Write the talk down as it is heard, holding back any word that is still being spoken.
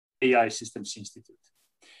AI Systems Institute.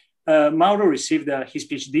 Mauro received his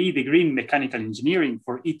PhD degree in mechanical engineering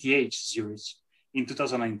for ETH Zurich in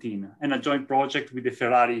 2019 and a joint project with the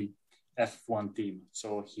Ferrari F1 team.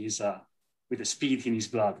 So he's with the speed in his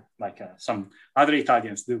blood, like some other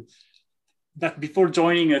Italians do. That before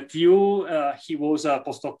joining TU, he was a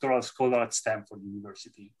postdoctoral scholar at Stanford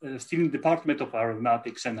University, still in the Department of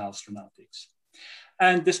Aeronautics and Astronautics.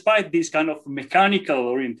 And despite this kind of mechanical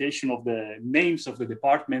orientation of the names of the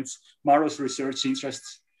departments, Mauro's research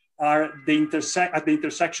interests are at the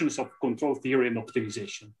intersections of control theory and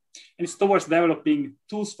optimization. And it's towards developing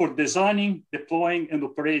tools for designing, deploying, and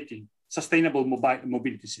operating sustainable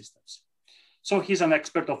mobility systems. So he's an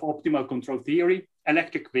expert of optimal control theory,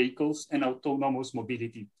 electric vehicles, and autonomous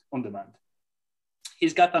mobility on demand.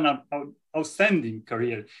 He's got an outstanding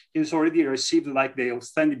career. He's already received like the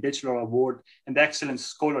Outstanding Bachelor Award and the Excellent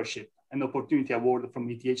Scholarship and Opportunity Award from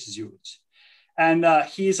ETH Zurich. And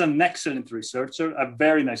he is an excellent researcher, a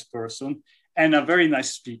very nice person, and a very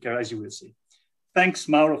nice speaker, as you will see. Thanks,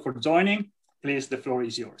 Mauro, for joining. Please, the floor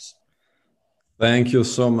is yours. Thank you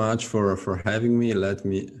so much for having me. Let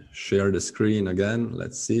me share the screen again.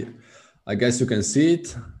 Let's see. I guess you can see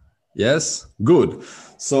it. Yes, good.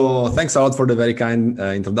 So thanks a lot for the very kind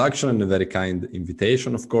introduction and the very kind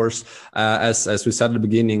invitation, of course. As we said at the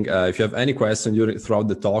beginning, if you have any question throughout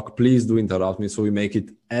the talk, please do interrupt me so we make it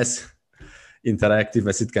as interactive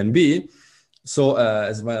as it can be. So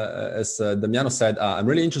as Damiano said, I'm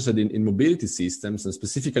really interested in mobility systems and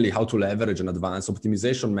specifically how to leverage and advance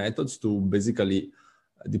optimization methods to basically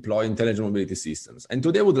deploy intelligent mobility systems. And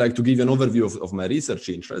today I would like to give you an overview of my research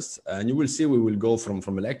interests. And you will see we will go from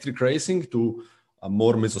electric racing to a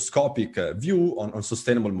more mesoscopic view on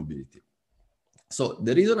sustainable mobility. So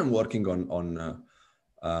the reason I'm working on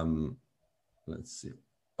let's see.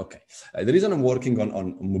 Okay, the reason I'm working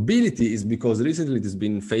on mobility is because recently it has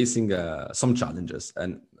been facing some challenges.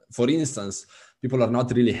 And for instance, people are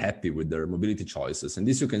not really happy with their mobility choices. And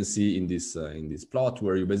this you can see in this plot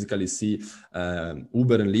where you basically see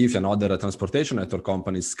Uber and Lyft and other transportation network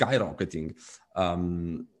companies skyrocketing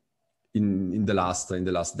in the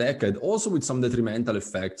last decade, also with some detrimental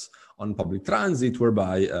effects on public transit,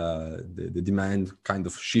 whereby the demand kind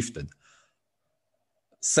of shifted.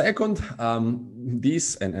 Second,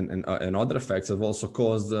 this and other effects have also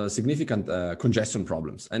caused significant congestion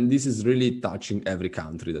problems. And this is really touching every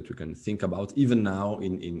country that we can think about, even now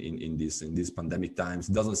in these pandemic times.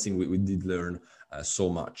 It doesn't seem we did learn so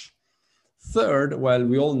much. Third, well,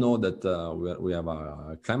 we all know that we have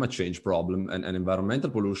a climate change problem and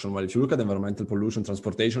environmental pollution. Well, if you look at environmental pollution,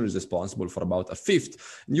 transportation is responsible for about a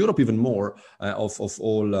fifth, in Europe even more, of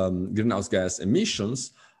all greenhouse gas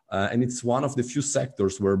emissions. And it's one of the few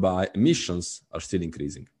sectors whereby emissions are still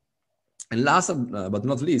increasing. And last but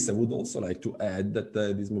not least, I would also like to add that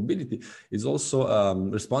this mobility is also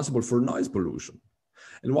responsible for noise pollution.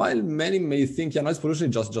 And while many may think noise pollution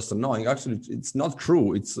is just annoying, actually it's not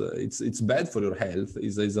true. It's bad for your health.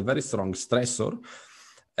 It's a very strong stressor,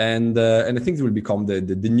 and I think it will become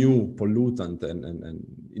the new pollutant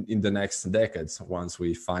and in the next decades once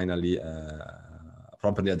we finally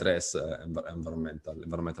properly address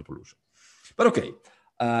environmental pollution. But okay,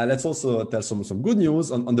 let's also tell some good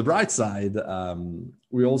news. On the bright side,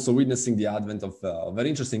 we're also witnessing the advent of very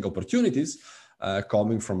interesting opportunities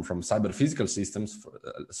coming from cyber physical systems,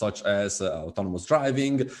 such as autonomous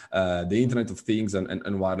driving, the Internet of Things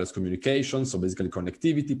and wireless communication. So basically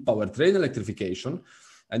connectivity, powertrain electrification,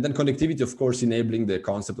 and then connectivity, of course, enabling the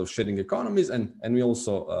concept of sharing economies. And we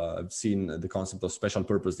also have seen the concept of special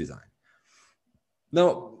purpose design.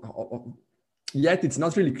 Now, yet it's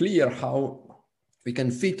not really clear how we can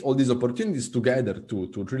fit all these opportunities together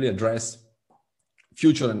to really address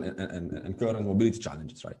future and current mobility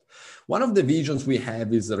challenges, right? One of the visions we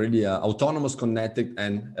have is really autonomous, connected,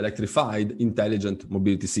 and electrified intelligent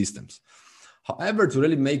mobility systems. However, to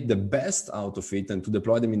really make the best out of it and to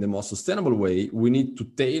deploy them in the most sustainable way, we need to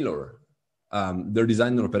tailor their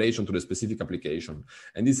design and operation to the specific application.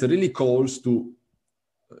 And this really calls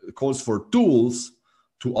for tools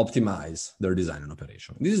to optimize their design and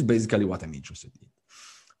operation. This is basically what I'm interested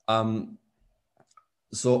in.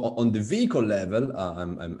 So on the vehicle level,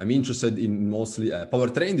 I'm interested in mostly a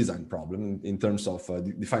powertrain design problem in terms of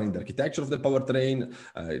defining the architecture of the powertrain,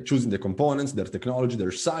 choosing the components, their technology,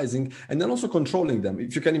 their sizing, and then also controlling them.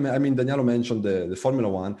 If you can imagine, I mean, Daniele mentioned the Formula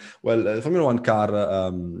One. Well, the Formula One car,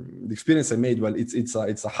 the experience I made, well,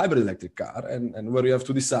 it's a hybrid electric car, and where you have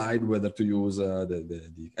to decide whether to use the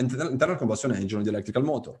internal combustion engine or the electrical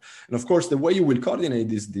motor. And of course, the way you will coordinate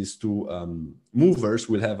these two movers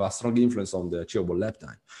will have a strong influence on the achievable lap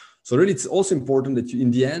time. So really, it's also important that in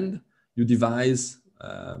the end, you devise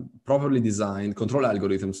properly designed control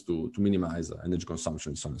algorithms to minimize energy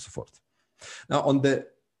consumption and so on and so forth. Now,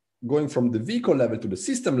 going from the vehicle level to the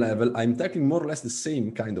system level, I'm tackling more or less the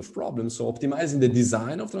same kind of problem. So optimizing the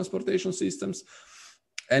design of transportation systems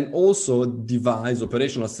and also devise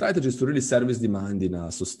operational strategies to really service demand in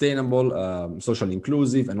a sustainable, socially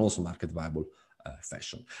inclusive, and also market viable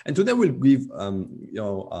fashion. And today we'll give an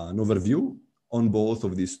overview on both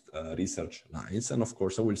of these research lines. And of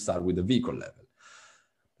course, I will start with the vehicle level.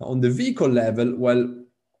 Now, on the vehicle level, well,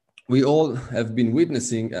 we all have been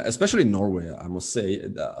witnessing, especially in Norway, I must say,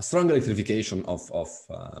 a strong electrification of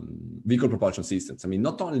vehicle propulsion systems. I mean,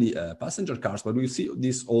 not only passenger cars, but we see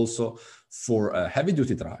this also for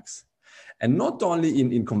heavy-duty trucks. And not only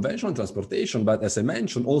in conventional transportation, but as I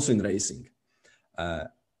mentioned, also in racing.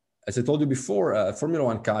 As I told you before, Formula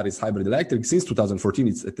One car is hybrid electric. Since 2014,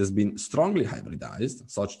 it has been strongly hybridized,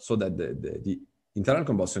 so that the internal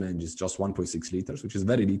combustion engine is just 1.6 liters, which is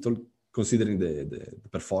very little considering the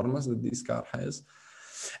performance that this car has.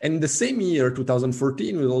 And in the same year,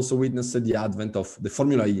 2014, we also witnessed the advent of the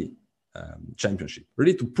Formula E championship,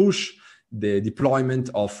 really to push the deployment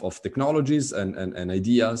of technologies and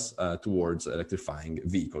ideas towards electrifying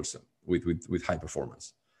vehicles with high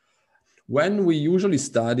performance. When we usually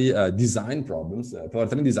study design problems,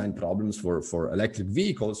 powertrain design problems for electric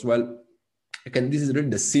vehicles, well, this is really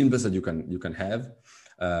the simplest that you can have.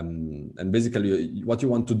 And basically what you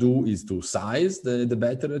want to do is to size the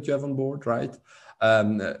battery that you have on board, right?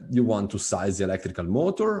 You want to size the electrical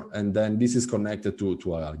motor, and then this is connected to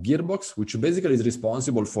a gearbox, which basically is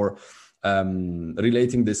responsible for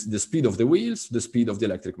relating the speed of the wheels to the speed of the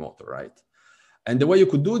electric motor, right? And the way you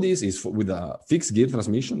could do this is with a fixed gear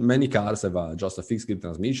transmission. Many cars have just a fixed gear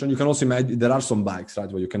transmission. You can also imagine there are some bikes,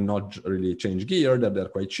 right, where you cannot really change gear, that they're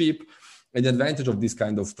quite cheap. And the advantage of this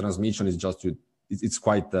kind of transmission is just it's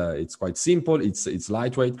quite simple. It's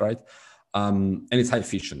lightweight, right? And it's high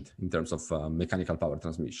efficient in terms of mechanical power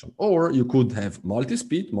transmission. Or you could have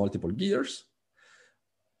multi-speed, multiple gears,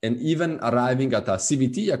 and even arriving at a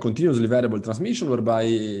CVT, a continuously variable transmission, whereby,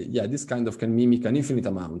 this kind of can mimic an infinite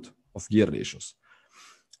amount of gear ratios.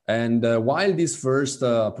 And while this first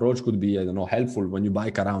approach could be, helpful when you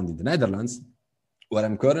bike around in the Netherlands, where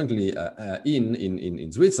I'm currently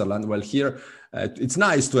in Switzerland, well, here it's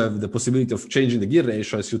nice to have the possibility of changing the gear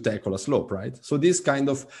ratio as you tackle a slope, right? So this kind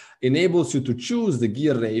of enables you to choose the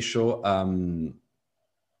gear ratio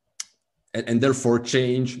and therefore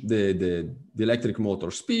change the electric motor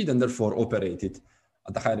speed and therefore operate it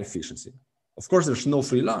at a higher efficiency. Of course, there's no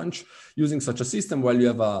free lunch. Using such a system, while you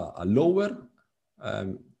have a lower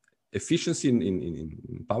efficiency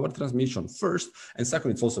in power transmission first, and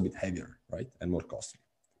second, it's also a bit heavier, right, and more costly.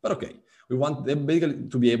 But okay, we want them basically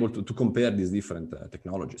to be able to compare these different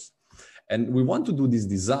technologies. And we want to do this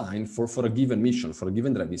design for a given mission, for a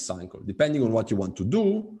given driving cycle. Depending on what you want to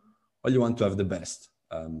do, well, you want to have the best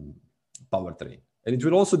powertrain. And it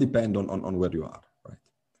will also depend on where you are, right?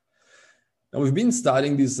 Now, we've been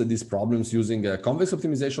studying these problems using convex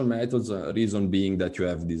optimization methods, reason being that you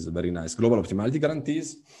have these very nice global optimality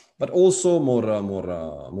guarantees, but also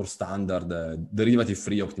more standard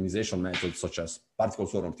derivative-free optimization methods, such as particle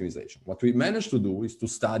swarm optimization. What we managed to do is to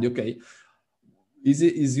study, okay,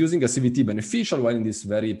 is using a CVT beneficial? Well, in this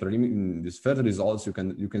in these further results, you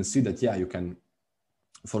can see that, you can,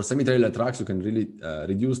 for semi-trailer trucks, you can really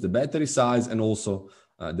reduce the battery size and also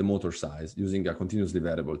the motor size using a continuously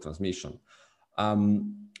variable transmission.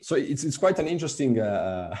 So it's quite an interesting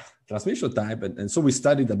transmission type. And so we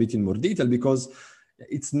studied a bit in more detail because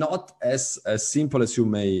it's not as simple as you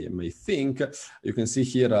may think. You can see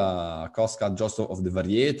here a cost cut just of the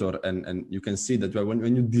variator. And you can see that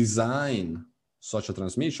when you design such a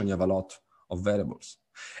transmission, you have a lot of variables.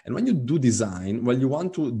 And when you do design, well, you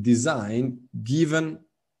want to design given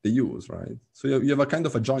the use, right? So you have a kind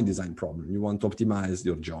of a joint design problem. You want to optimize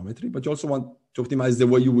your geometry, but you also want to optimize the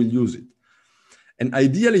way you will use it. And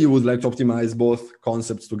ideally, you would like to optimize both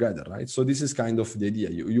concepts together, right? So this is kind of the idea.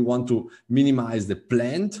 You want to minimize the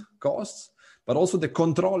plant costs, but also the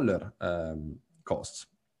controller costs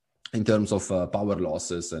in terms of power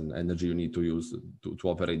losses and energy you need to use to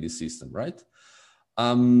operate this system, right?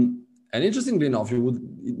 And interestingly enough,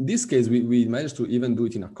 in this case, we managed to even do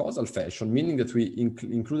it in a causal fashion, meaning that we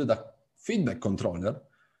included a feedback controller,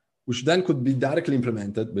 which then could be directly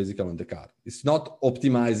implemented basically on the car. It's not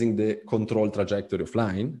optimizing the control trajectory of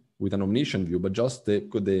line with an omniscient view, but just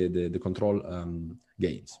the control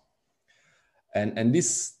gains. And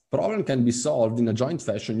this problem can be solved in a joint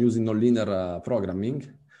fashion using nonlinear programming,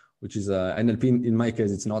 which is NLP. In my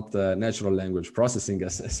case, it's not natural language processing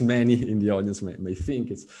as many in the audience may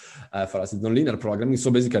think. It's for us, it's nonlinear programming.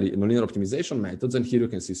 So basically nonlinear optimization methods. And here you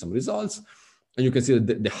can see some results. And you can see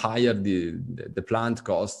that the higher the plant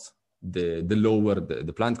cost, the lower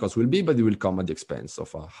the plant cost will be, but it will come at the expense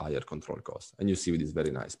of a higher control cost. And you see this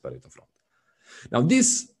very nice Pareto plot. Now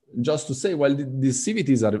this, just to say, well, these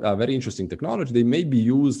CVTs are a very interesting technology. They may be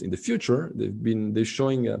used in the future. They're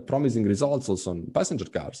showing promising results also on passenger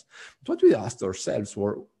cars. But what we asked ourselves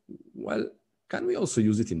were, well, can we also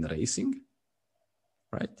use it in racing,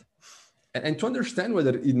 right? And to understand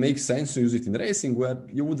whether it makes sense to use it in racing, where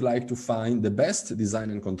you would like to find the best design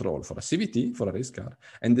and control for a CVT, for a race car,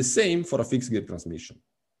 and the same for a fixed gear transmission.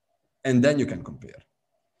 And then you can compare.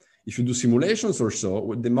 If you do simulations or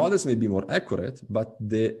so, the models may be more accurate, but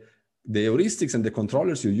the heuristics and the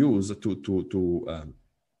controllers you use to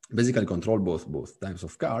basically control both types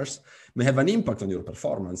of cars may have an impact on your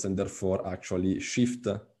performance, and therefore actually shift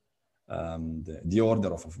the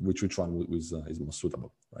order of which one is most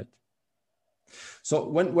suitable, right? So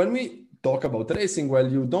when we talk about racing, well,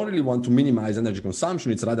 you don't really want to minimize energy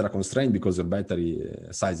consumption. It's rather a constraint because your battery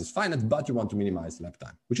size is finite, but you want to minimize lap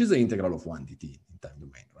time, which is the integral of 1 dt in time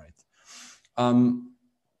domain, right?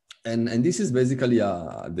 And this is basically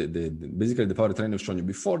basically the powertrain I've shown you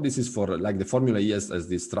before. This is for like the Formula E as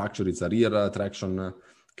the structure. It's a rear traction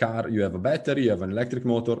car. You have a battery, you have an electric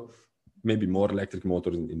motor, maybe more electric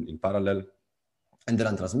motors in parallel, and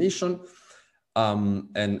then a transmission.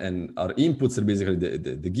 And our inputs are basically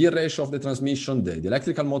the gear ratio of the transmission, the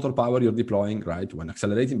electrical motor power you're deploying, right, when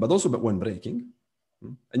accelerating, but also when braking.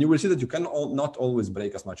 And you will see that you can not always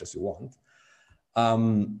brake as much as you want.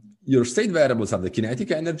 Your state variables are the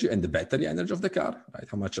kinetic energy and the battery energy of the car, right?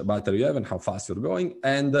 How much battery you have and how fast you're going.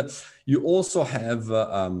 And you also have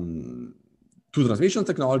two transmission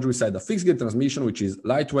technology. We said a fixed gear transmission, which is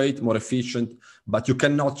lightweight, more efficient, but you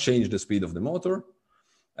cannot change the speed of the motor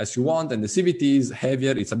as you want. And the CVT is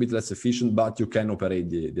heavier, it's a bit less efficient, but you can operate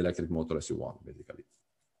the electric motor as you want, basically.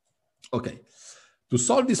 Okay, to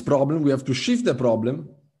solve this problem, we have to shift the problem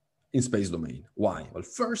in space domain. Why? Well,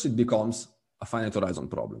 first it becomes a finite horizon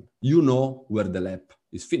problem. You know where the lap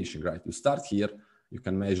is finishing, right? You start here, you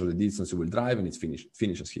can measure the distance you will drive, and it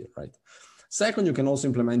finishes here, right? Second, you can also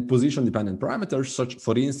implement position-dependent parameters, such,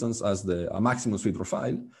 for instance, as a maximum speed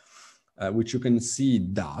profile, which you can see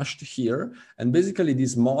dashed here. And basically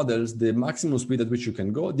this models the maximum speed at which you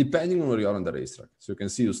can go depending on where you are on the racetrack. So you can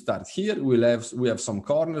see you start here, we have some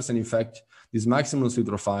corners, and in fact, this maximum speed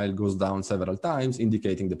profile goes down several times,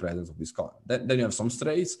 indicating the presence of this corner. Then you have some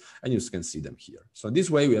straights, and you can see them here. So this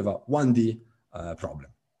way we have a 1D problem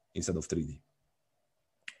instead of 3D.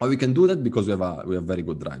 But we can do that because we have very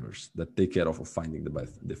good drivers that take care of finding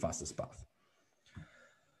the fastest path.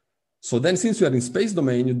 So then, since we are in space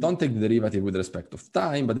domain, you don't take the derivative with respect of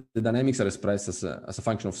time, but the dynamics are expressed as a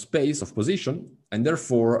function of space, of position, and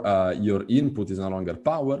therefore your input is no longer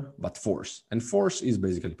power, but force. And force is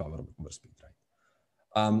basically power over speed,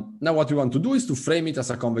 right? Now, what we want to do is to frame it as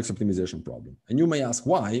a convex optimization problem. And you may ask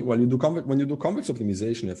why. Well, when you do convex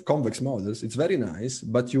optimization, you have convex models. It's very nice,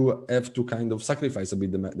 but you have to kind of sacrifice a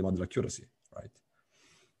bit the model accuracy, right?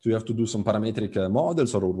 So you have to do some parametric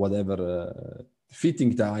models or whatever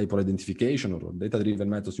fitting type or identification or data-driven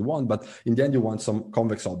methods you want, but in the end, you want some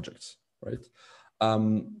convex objects, right?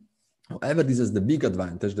 However, this has the big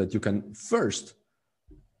advantage that you can first,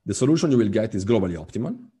 the solution you will get is globally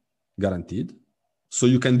optimal, guaranteed. So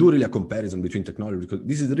you can do really a comparison between technology, because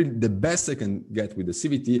this is really the best I can get with the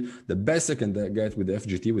CVT, the best I can get with the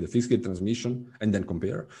FGT, with the fixed gear transmission, and then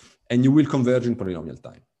compare, and you will converge in polynomial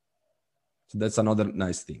time. So that's another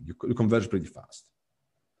nice thing. You converge pretty fast.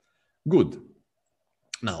 Good.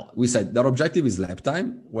 Now, we said their objective is lap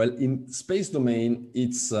time. Well, in space domain,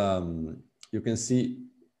 it's, you can see,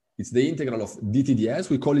 it's the integral of dTds.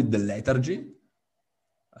 We call it the lethargy,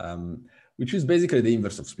 which is basically the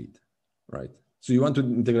inverse of speed, right? So you want to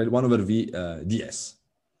integrate 1 over v ds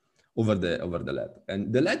over the lap.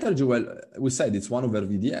 And the lethargy, well, we said it's 1 over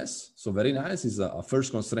v ds. So very nice, is a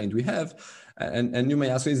first constraint we have. And you may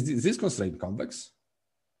ask, is this constraint convex?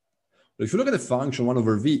 If you look at the function 1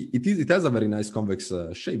 over v, it has a very nice convex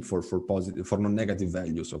shape for non-negative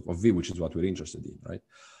values of v, which is what we're interested in, right?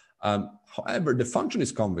 However, the function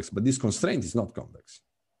is convex, but this constraint is not convex.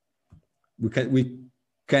 We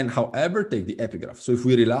can, however, take the epigraph. So if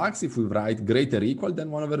we relax, if we write greater or equal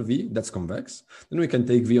than 1 over v, that's convex. Then we can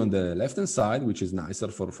take v on the left-hand side, which is nicer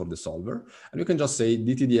for the solver. And we can just say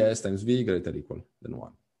dTds times v greater or equal than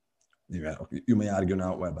 1. You may argue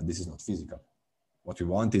now, well, but this is not physical. What we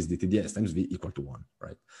want is dTds times v equal to 1,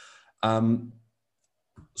 right?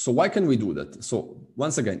 So why can we do that? So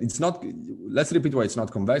once again, it's not, let's repeat why it's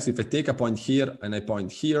not convex. If I take a point here and I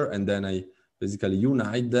point here, and then I basically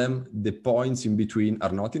unite them, the points in between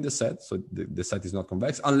are not in the set. So the set is not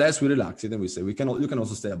convex unless we relax it and we say, you can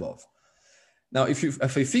also stay above. Now, if I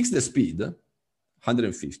fix the speed,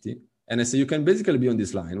 150, and I say, you can basically be on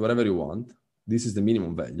this line, wherever you want, this is the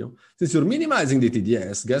minimum value. Since you're minimizing the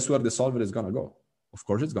TDS, guess where the solver is gonna go? Of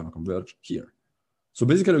course, it's gonna converge here. So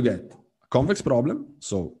basically you get a convex problem,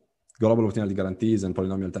 so global optimality guarantees and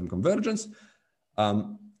polynomial time convergence,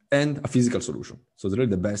 and a physical solution. So it's really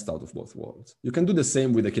the best out of both worlds. You can do the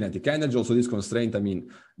same with the kinetic energy. Also this constraint, I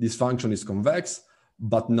mean, this function is convex,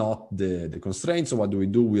 but not the constraint. So what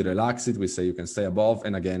do? We relax it. We say you can stay above.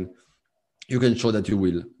 And again, you can show that you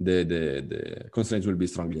will, the constraints will be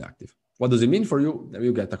strongly active. What does it mean for you? Then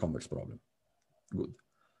you get a convex problem. Good.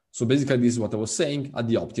 So basically, this is what I was saying. At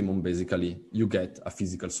the optimum, basically, you get a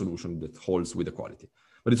physical solution that holds with the quality.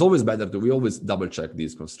 But it's always better we always double check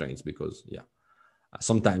these constraints because, yeah,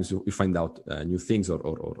 sometimes you find out new things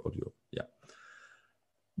yeah.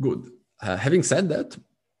 Good. Having said that,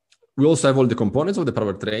 we also have all the components of the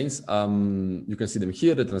powertrains. You can see them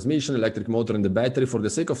here, the transmission, electric motor, and the battery. For the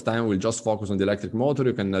sake of time, we'll just focus on the electric motor.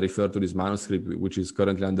 You can refer to this manuscript, which is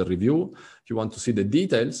currently under review. If you want to see the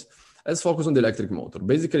details, let's focus on the electric motor.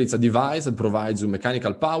 Basically, it's a device that provides you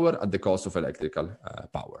mechanical power at the cost of electrical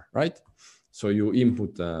power, right? So you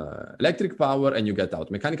input electric power and you get out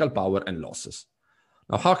mechanical power and losses.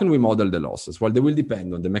 Now, how can we model the losses? Well, they will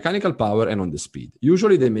depend on the mechanical power and on the speed.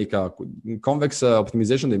 Usually they make in convex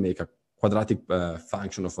optimization, they make a quadratic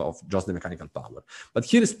function of just the mechanical power. But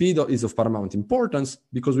here speed is of paramount importance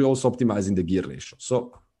because we're also optimizing the gear ratio.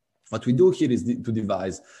 So what we do here is to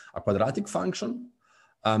devise a quadratic function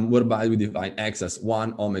whereby we define x as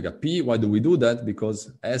 1 omega p. Why do we do that?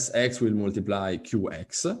 Because as x will multiply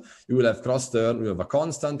qx, you will have cross term, you have a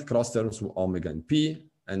constant, cross terms with omega and p,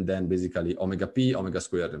 and then basically omega p, omega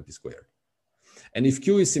squared, and p squared. And if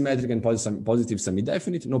q is symmetric and positive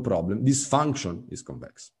semi-definite, no problem. This function is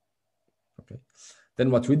convex. Okay. Then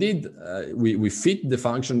what we did, we fit the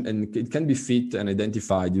function, and it can be fit and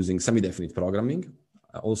identified using semi-definite programming,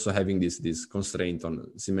 also having this constraint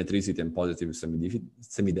on symmetricity and positive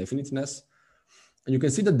semi-definiteness. And you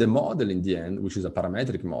can see that the model in the end, which is a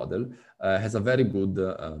parametric model, has a very good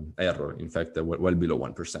error, in fact, well below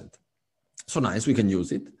 1%. So nice, we can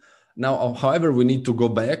use it. Now, however, we need to go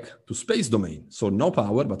back to space domain. So no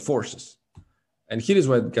power, but forces. And here is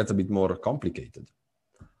where it gets a bit more complicated.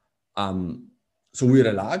 So we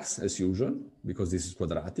relax as usual, because this is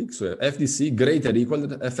quadratic. So FDC greater or equal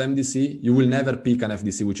to FMDC. You will never pick an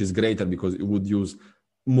FDC which is greater because it would use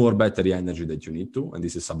more battery energy that you need to, and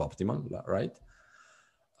this is suboptimal, right?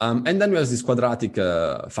 And then we have this quadratic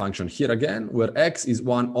function here again, where x is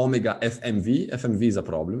 1 omega FMV. FMV is a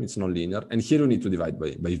problem, it's non-linear. And here you need to divide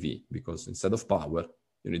by V, because instead of power,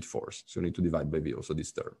 you need force. So you need to divide by V, also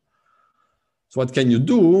this term. So what can you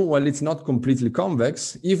do? Well, it's not completely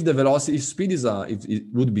convex. If the velocity, if speed is if it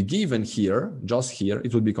would be given here, just here,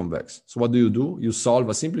 it would be convex. So what do? You solve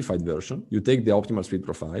a simplified version. You take the optimal speed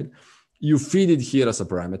profile. You feed it here as a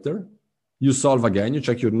parameter. You solve again. You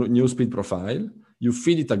check your new speed profile. You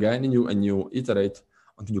feed it again, and you iterate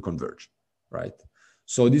until you converge, right?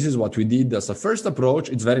 So this is what we did as a first approach.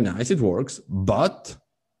 It's very nice. It works, but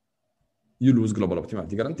you lose global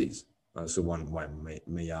optimality guarantees. So one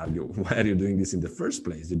may argue, why are you doing this in the first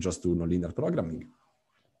place? You just do nonlinear programming.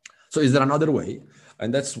 So is there another way?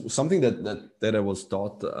 And that's something that I was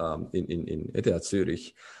taught in ETH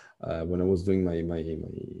Zurich when I was doing my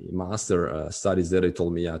master studies there. They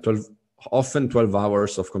told me, 12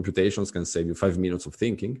 hours of computations can save you 5 minutes of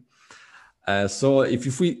thinking. So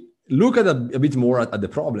if we look at a bit more at the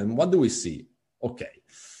problem, what do we see? Okay.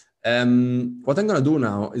 What I'm going to do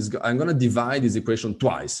now is I'm going to divide this equation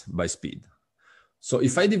twice by speed. So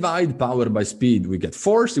if I divide power by speed, we get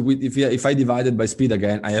force. If I divide it by speed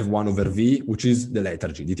again, I have 1 over V, which is the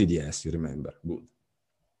lethargy, the TDS, you remember. Good.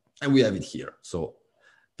 And we have it here. So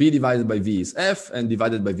P divided by V is F, and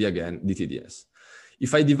divided by V again, the TDS.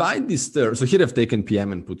 If I divide this term, so here I've taken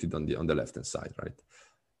PM and put it on the left-hand side, right?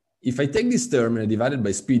 If I take this term and I divide it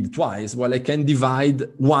by speed twice, well, I can divide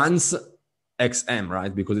once XM,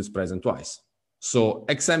 right? Because it's present twice. So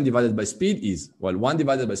XM divided by speed is, well, 1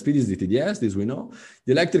 divided by speed is the TDS, this we know.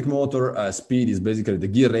 The electric motor speed is basically the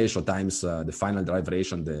gear ratio times the final drive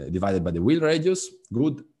ratio divided by the wheel radius,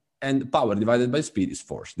 good. And power divided by speed is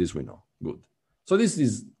force, this we know, good. So this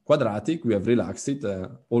is quadratic, we have relaxed it,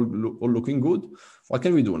 all looking good. What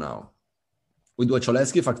can we do now? We do a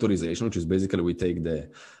Cholesky factorization, which is basically we take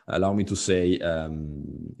allow me to say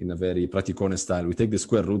in a very Praticone style, we take the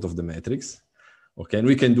square root of the matrix. Okay, and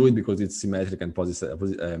we can do it because it's symmetric and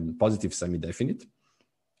positive semi-definite.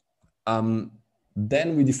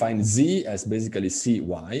 Then we define Z as basically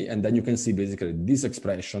Cy, and then you can see basically this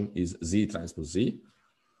expression is Z transpose Z.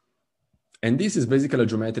 And this is basically a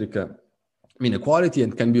geometric inequality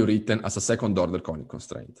and can be written as a second order conic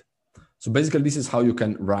constraint. So basically this is how you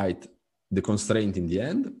can write the constraint in the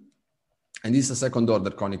end. And this is a second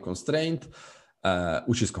order conic constraint,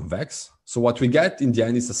 which is convex. So what we get in the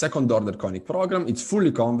end is a second order conic program. It's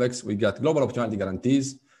fully convex. We get global optimality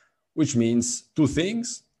guarantees, which means two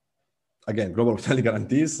things. Again, global optimality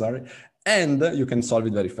guarantees, sorry. And you can solve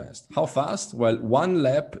it very fast. How fast? Well, one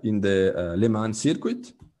lap in the Le Mans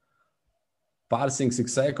circuit, parsing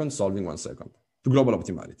 6 seconds, solving 1 second to global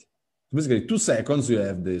optimality. So basically 2 seconds, you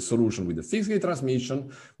have the solution with the fixed gate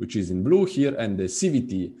transmission, which is in blue here, and the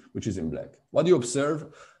CVT, which is in black. What do you observe?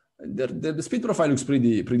 The speed profile looks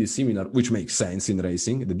pretty similar, which makes sense in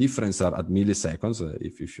racing. The difference are at milliseconds.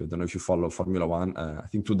 If you don't know if you follow Formula One, I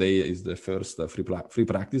think today is the first free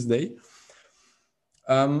practice day.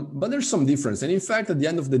 But there's some difference. And in fact, at the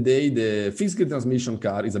end of the day, the fixed gate transmission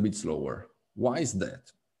car is a bit slower. Why is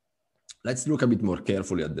that? Let's look a bit more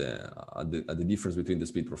carefully at the difference between the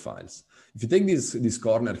speed profiles. If you take this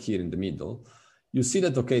corner here in the middle, you see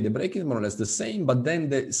that, okay, the brake is more or less the same, but then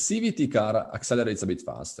the CVT car accelerates a bit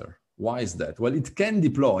faster. Why is that? Well, it can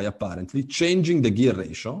deploy, apparently, changing the gear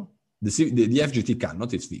ratio. The FGT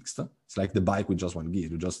cannot, it's fixed. It's like the bike with just one gear.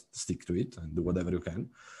 You just stick to it and do whatever you can.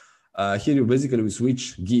 Here, we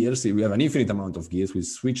switch gears. We have an infinite amount of gears. We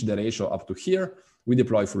switch the ratio up to here. We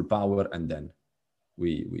deploy full power, and then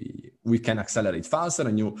we can accelerate faster.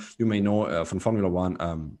 And you may know from Formula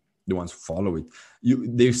One, the ones who follow it,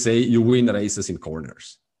 they say you win races in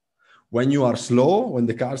corners. When you are slow, when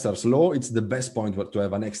the cars are slow, it's the best point to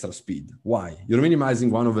have an extra speed. Why? You're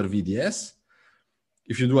minimizing 1 over VDS.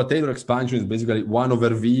 If you do a Taylor expansion, it's basically 1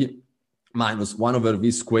 over V minus 1 over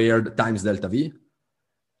V squared times delta V.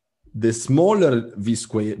 The smaller V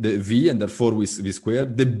squared, the V, and therefore V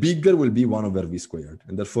squared, the bigger will be 1 over V squared.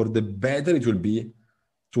 And therefore, the better it will be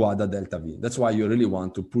to add a delta V. That's why you really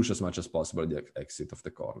want to push as much as possible the exit of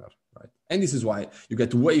the corner, right? And this is why you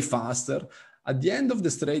get way faster. At the end of the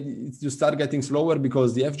straight, you start getting slower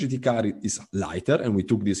because the FGT car is lighter, and we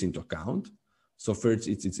took this into account. So first,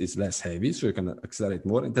 it's less heavy, so you can accelerate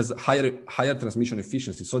more. It has higher transmission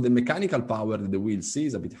efficiency. So the mechanical power that the wheel sees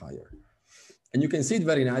is a bit higher. And you can see it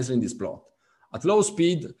very nicely in this plot. At low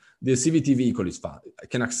speed, the CVT vehicle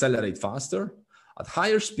can accelerate faster. At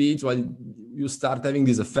higher speeds, well, you start having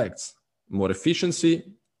these effects, more efficiency,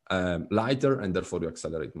 lighter, and therefore you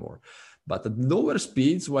accelerate more. But at lower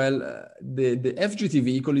speeds, well, the FGT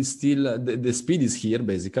vehicle is still, the speed is here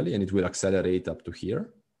basically, and it will accelerate up to here,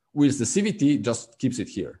 whilst the CVT just keeps it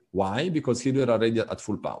here. Why? Because here you are already at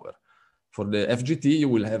full power. For the FGT, you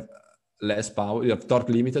will have less power, you have torque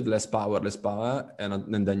limited, less power,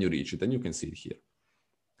 and then you reach it, and you can see it here.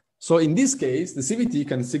 So in this case, the CVT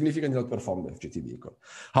can significantly outperform the FGT vehicle.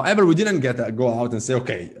 However, we didn't go out and say,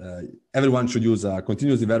 okay, everyone should use a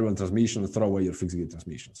continuously variable transmission and throw away your fixed gear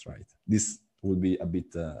transmissions, right? This would be a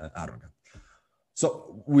bit arrogant.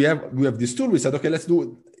 So we have this tool. We said, okay, let's do it.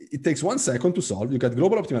 It takes 1 second to solve. You get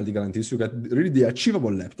global optimality guarantees. You get really the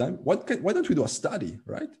achievable lap time. Why don't we do a study,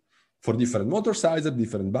 right? For different motor sizes,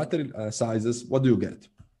 different battery sizes, what do you get?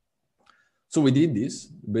 So we did this,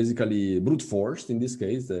 basically brute forced, in this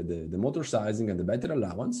case, the motor sizing and the battery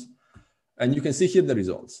allowance. And you can see here the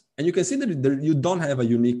results. And you can see that you don't have a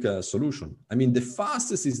unique solution. I mean, the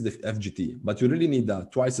fastest is the FGT, but you really need a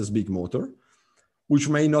twice as big motor, which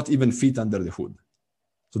may not even fit under the hood.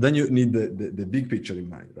 So then you need the big picture in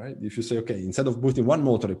mind, right? If you say, okay, instead of putting 1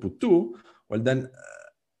 motor, I put 2, well, then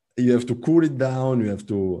you have to cool it down, you have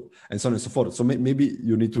to, and so on and so forth. So maybe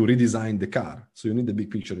you need to redesign the car. So you need the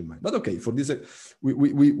big picture in mind. But okay, for this,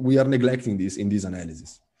 we are neglecting this in this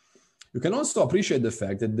analysis. You can also appreciate the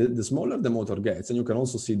fact that the smaller the motor gets, and you can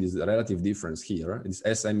also see this relative difference here. This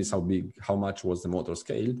SM is how much was the motor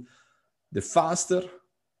scaled. The faster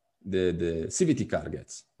the CVT car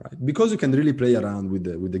gets, right? Because you can really play around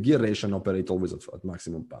with the gear ratio and operate always at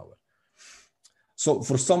maximum power. So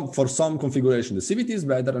for some configuration, the CVT is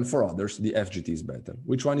better, and for others, the FGT is better.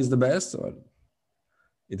 Which one is the best? Well,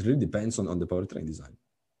 it really depends on the powertrain design.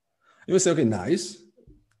 You will say, okay, nice.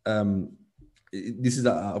 This is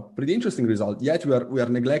a pretty interesting result, yet we are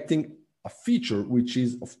neglecting a feature which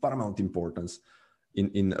is of paramount importance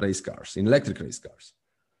in race cars, in electric race cars.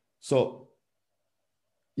 So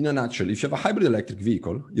in a nutshell, if you have a hybrid electric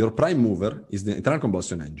vehicle, your prime mover is the internal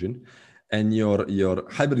combustion engine, and your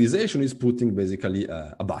hybridization is putting basically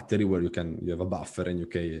a battery where you have a buffer and you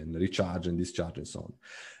can recharge and discharge and so on.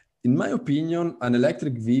 in my opinion, an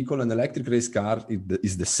electric vehicle, an electric race car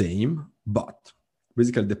is the same, but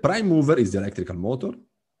basically the prime mover is the electrical motor,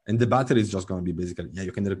 and the battery is just going to be basically, yeah,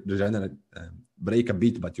 you can regenerate, break a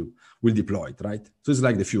bit, but you will deploy it, right? So it's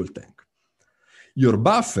like the fuel tank. Your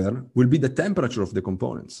buffer will be the temperature of the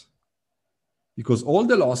components, because all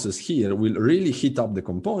the losses here will really heat up the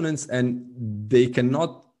components and they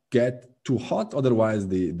cannot get too hot. Otherwise,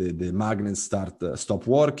 the magnets stop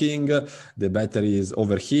working, the battery is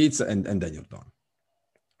overheats, and then you're done.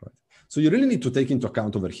 Right? So you really need to take into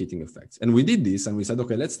account overheating effects. And we did this and we said,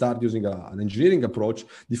 okay, let's start using an engineering approach,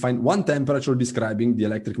 define one temperature describing the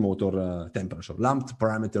electric motor temperature, lumped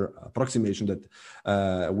parameter approximation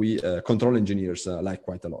that we control engineers like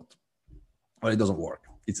quite a lot. Well, it doesn't work.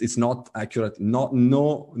 It's not accurate,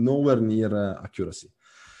 nowhere near accuracy.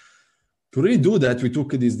 To really do that, we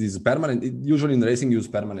took this permanent, usually in racing, use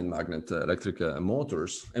permanent magnet electric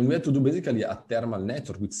motors. And we had to do basically a thermal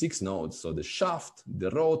network with 6 nodes. So the shaft, the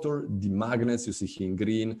rotor, the magnets you see here in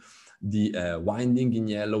green, the winding in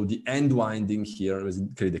yellow, the end winding here,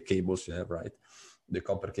 basically the cables you have, right? The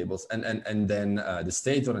copper cables, and then the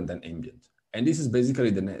stator and then ambient. And this is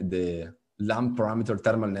basically the lamp parameter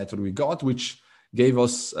thermal network we got, which gave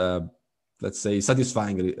us, let's say,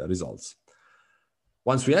 satisfying results.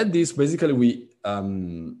 Once we had this, basically we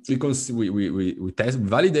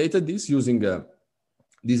validated this using,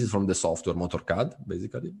 this is from the software MotorCAD,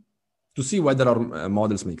 basically, to see whether our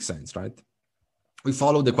models make sense, right? We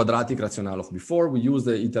follow the quadratic rationale of before. We use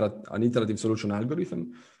an iterative solution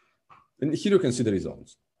algorithm. And here you can see the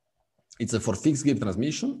results. It's for fixed gear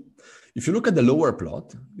transmission. If you look at the lower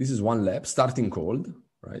plot, this is one lap starting cold,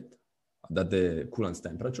 right? At the coolant's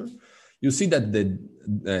temperature. You see that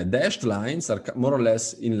the dashed lines are more or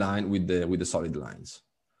less in line with the solid lines.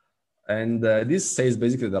 And this says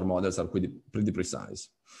basically that our models are pretty precise.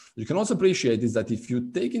 You can also appreciate is that if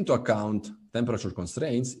you take into account temperature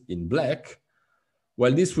constraints in black,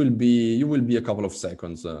 well, you will be a couple of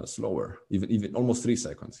seconds slower, even almost 3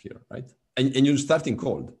 seconds here, right? And you're starting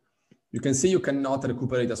cold. You can see you cannot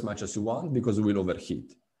recuperate as much as you want because you will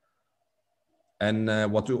overheat.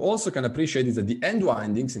 And what you also can appreciate is that the end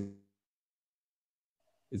windings,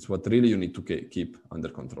 it's what really you need to keep under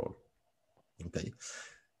control. Okay.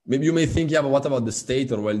 Maybe you may think, yeah, but what about the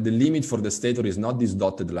stator? Well, the limit for the stator is not this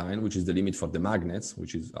dotted line, which is the limit for the magnets,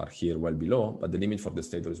 which are here well below, but the limit for the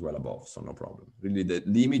stator is well above, so no problem. Really, the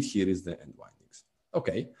limit here is the end windings.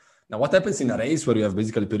 Okay. Now, what happens in a race where you have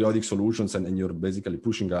basically periodic solutions and you're basically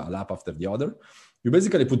pushing a lap after the other? You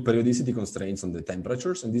basically put periodicity constraints on the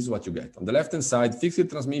temperatures, and this is what you get. On the left-hand side, fixed gear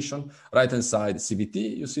transmission, right-hand side,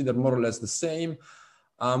 CVT. You see they're more or less the same.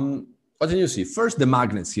 What can you see? First, the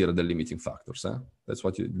magnets here are the limiting factors. That's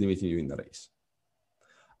what limiting you in the race.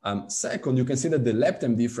 Second, you can see that the lap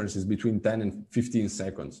time difference is between 10 and 15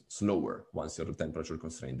 seconds slower once you're temperature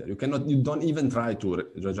constrained there. You don't even try to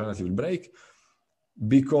regeneratively brake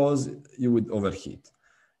because you would overheat.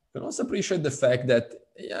 You can also appreciate the fact that,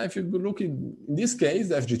 yeah, if you look in this case,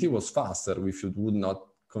 the FGT was faster if you would not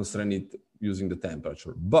constrain it using the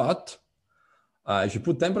temperature. But if you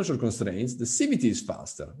put temperature constraints, the CVT is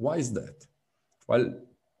faster. Why is that? Well,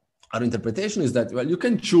 our interpretation is that, well, you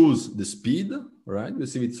can choose the speed, right? The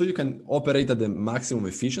CVT, so you can operate at the maximum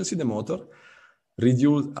efficiency, the motor,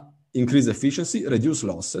 increase efficiency, reduce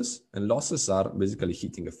losses, and losses are basically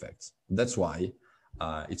heating effects. That's why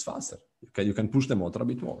it's faster. You can push the motor a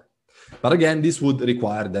bit more. But again, this would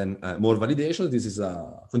require then more validation. This is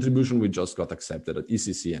a contribution we just got accepted at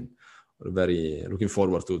ECCN. We're very looking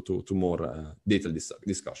forward to more detailed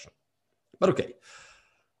discussion. But okay,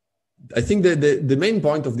 I think the main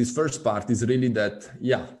point of this first part is really that,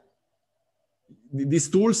 yeah, these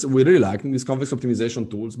tools, we really like these convex optimization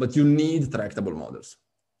tools, but you need tractable models.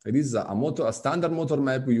 This is a standard motor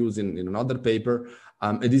map we use in another paper.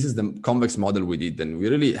 And this is the convex model we did. And we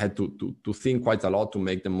really had to think quite a lot to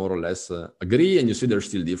make them more or less agree. And you see there's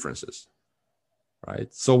still differences,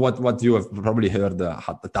 right? So what you have probably heard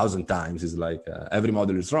 1,000 times is like every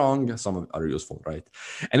model is wrong, some are useful, right?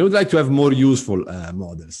 And we would like to have more useful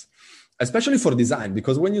models, especially for design,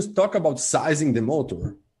 because when you talk about sizing the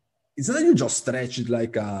motor, it's not that you just stretch it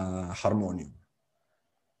like a harmonium.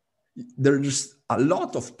 There's a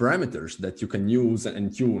lot of parameters that you can use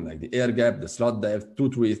and tune, like the air gap, the slot depth,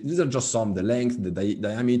 tooth width. These are just some, the length, the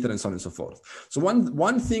diameter, and so on and so forth. So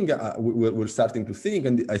one thing we're starting to think,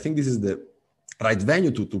 and I think this is the right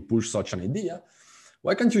venue to push such an idea.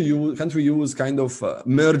 Why can't we use kind of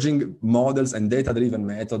merging models and data-driven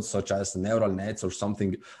methods such as neural nets or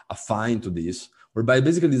something affine to this, whereby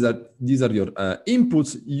basically these are your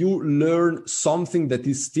inputs. You learn something that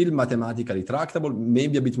is still mathematically tractable,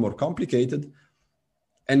 maybe a bit more complicated,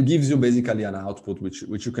 and gives you basically an output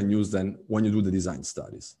which you can use then when you do the design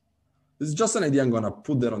studies. This is just an idea I'm gonna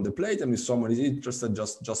put there on the plate, and if someone is interested,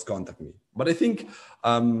 just contact me. But I think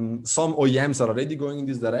some OEMs are already going in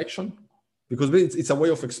this direction, because it's a way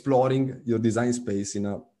of exploring your design space in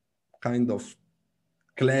a kind of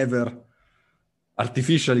clever,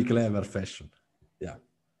 artificially clever fashion. Yeah,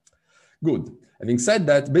 good. Having said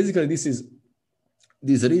that, basically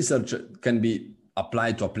this research can be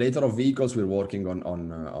applied to a plethora of vehicles. We're working on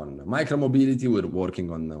micromobility, we're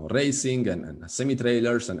working on racing and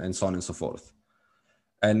semi-trailers and so on and so forth.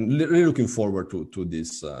 And really looking forward to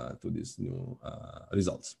these new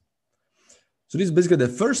results. So this is basically the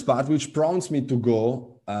first part, which prompts me to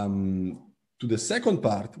go to the second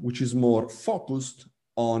part, which is more focused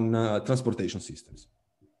on transportation systems.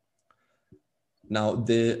 Now,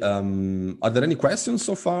 are there any questions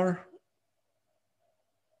so far?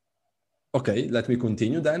 Okay, let me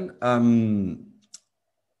continue then. I'm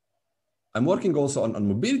working also on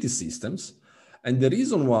mobility systems. And the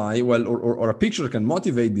reason why, well, or a picture can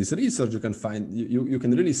motivate this research, you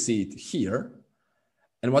can really see it here.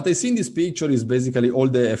 And what I see in this picture is basically all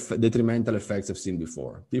the detrimental effects I've seen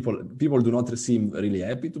before. People do not seem really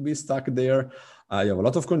happy to be stuck there. You have a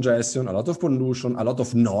lot of congestion, a lot of pollution, a lot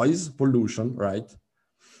of noise pollution, right?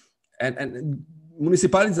 And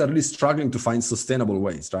municipalities are really struggling to find sustainable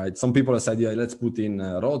ways, right? Some people have said, yeah, let's put in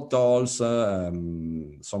road tolls.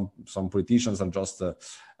 Some politicians are just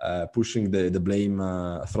pushing the blame,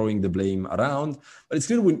 throwing the blame around. But it's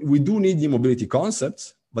clear we do need the mobility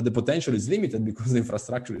concepts, but the potential is limited because the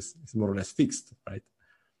infrastructure is more or less fixed, right?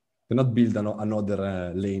 You cannot build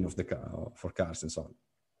another lane of the car for cars and so on.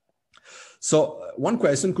 So one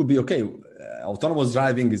question could be, okay, autonomous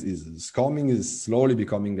driving is slowly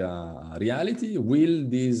becoming a reality.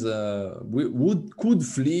 Could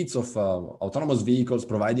fleets of autonomous vehicles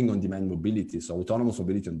providing on-demand mobility, so autonomous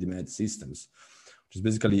mobility on-demand systems, which is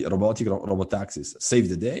basically robotic robotaxis, save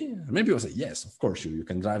the day? Many people say, yes, of course, you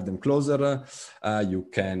can drive them closer, you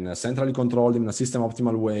can centrally control them in a system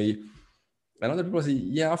optimal way. And other people say,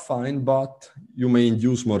 yeah, fine, but you may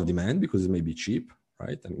induce more demand because it may be cheap,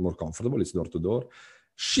 right? And more comfortable, it's door to door.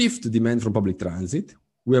 Shift demand from public transit.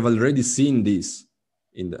 We have already seen this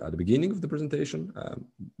at the beginning of the presentation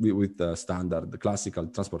with the classical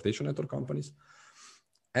transportation network companies.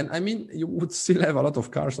 And I mean, you would still have a lot of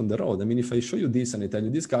cars on the road. I mean, if I show you this and I tell you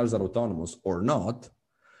these cars are autonomous or not,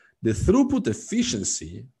 the throughput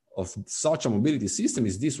efficiency of such a mobility system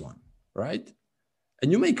is this one, right?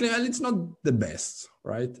 And you may claim, well, it's not the best,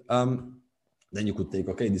 right? Then you could take,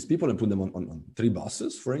 okay, these people and put them on 3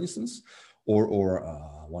 buses, for instance, or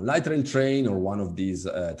one light rail train, or one of these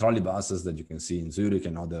trolley buses that you can see in Zurich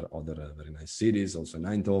and other very nice cities. Also in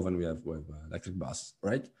Eindhoven, we have electric buses,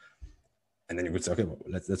 right? And then you could say, okay, well,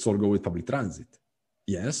 let's all go with public transit.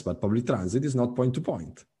 Yes, but public transit is not point to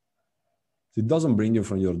point. So it doesn't bring you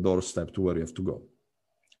from your doorstep to where you have to go.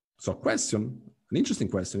 So an interesting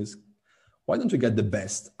question is, why don't we get the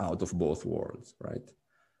best out of both worlds, right?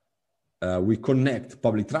 We connect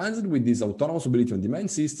public transit with these autonomous mobility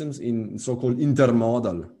on-demand systems in so-called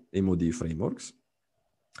intermodal MOD frameworks.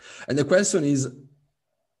 And the question is,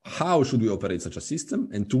 how should we operate such a system,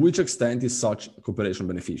 and to which extent is such cooperation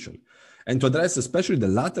beneficial? And to address especially the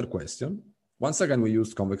latter question, once again, we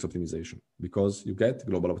used convex optimization because you get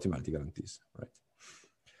global optimality guarantees, right?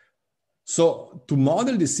 So to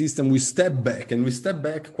model the system, we step back, and we step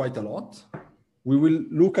back quite a lot. We will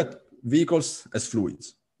look at vehicles as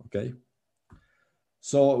fluids, okay?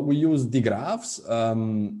 So we use the graphs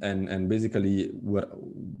and basically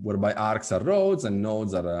whereby arcs are roads and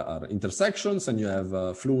nodes are intersections, and you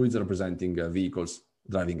have fluids representing vehicles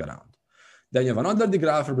driving around. Then you have another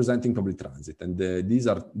digraph representing public transit. And these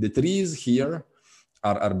are the trees here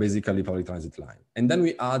are basically public transit line. And then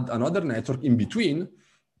we add another network in between.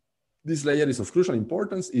 This layer is of crucial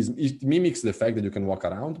importance. It mimics the fact that you can walk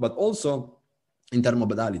around, but also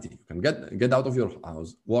intermodality. You can get out of your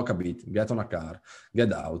house, walk a bit, get on a car,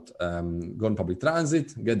 get out, go on public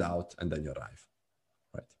transit, get out, and then you arrive.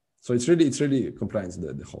 Right. So it's really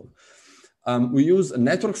comprehensive, the whole. We use a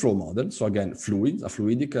network flow model. So again, a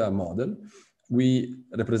fluidic model. We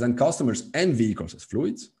represent customers and vehicles as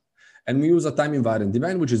fluids. And we use a time invariant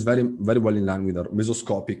demand, which is very, very well in line with our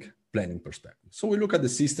mesoscopic planning perspective. So we look at the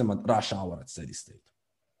system at rush hour at steady state.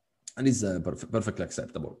 And it's perfectly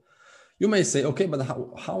acceptable. You may say, okay, but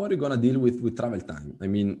how are you going to deal with travel time? I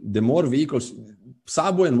mean, the more vehicles,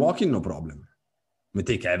 subway and walking, no problem. We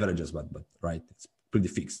take averages, but right, it's pretty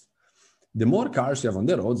fixed. The more cars you have on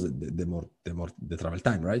the roads, the more the travel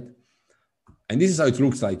time, right? And this is how it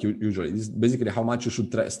looks like usually. This is basically how much you should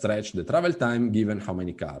stretch the travel time given how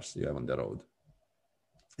many cars you have on the road.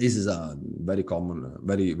 This is a very common,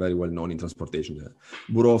 very, very well known in transportation, the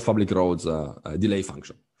Bureau of Public Roads delay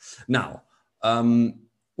function. Now,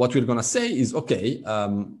 what we're going to say is, okay,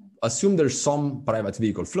 assume there's some private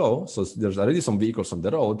vehicle flow. So there's already some vehicles on the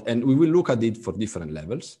road, and we will look at it for different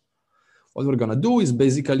levels. What we're going to do is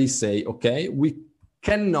basically say, okay,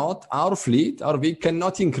 our fleet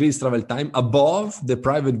cannot increase travel time above the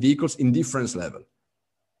private vehicles indifference level.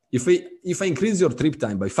 If I increase your trip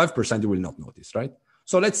time by 5%, you will not notice, right?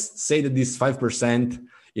 So let's say that this 5%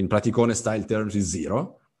 in Praticone style terms is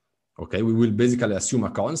 0. Okay, we will basically assume a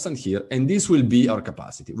constant here, and this will be our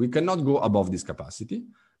capacity. We cannot go above this capacity,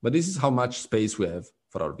 but this is how much space we have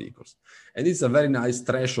for our vehicles. And it's a very nice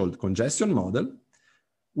threshold congestion model,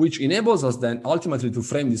 which enables us then ultimately to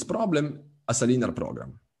frame this problem as a linear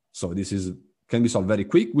program. So this can be solved very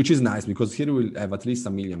quick, which is nice because here we'll have at least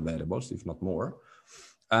 1 million variables, if not more.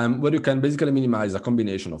 Where you can basically minimize a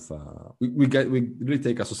combination of, we really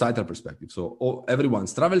take a societal perspective. So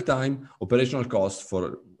everyone's travel time, operational cost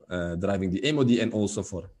for driving the MOD, and also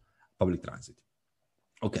for public transit.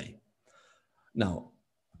 Okay. Now,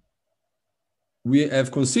 we have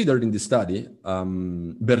considered in this study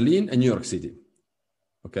Berlin and New York City.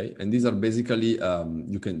 Okay, and these are basically,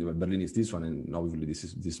 Berlin is this one, and obviously this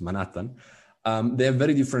is Manhattan. They have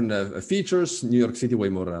very different features. New York City, way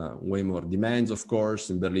more demands, of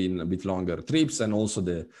course. In Berlin, a bit longer trips, and also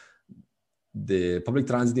the public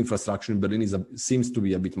transit infrastructure in Berlin seems to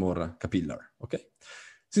be a bit more capillary. Okay,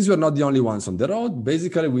 since we're not the only ones on the road,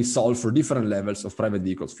 basically we solve for different levels of private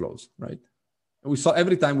vehicles flows, right? And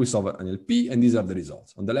every time we solve an LP, and these are the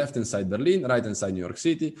results. On the left-hand side, Berlin, right-hand side, New York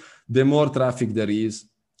City. The more traffic there is,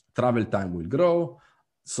 travel time will grow,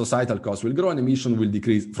 societal costs will grow, and emission will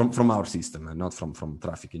decrease from our system and not from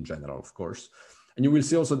traffic in general, of course. And you will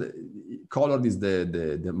see also colored is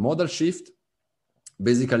the modal shift.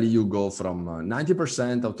 Basically, you go from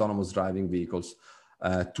 90% autonomous driving vehicles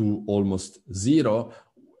to almost 0.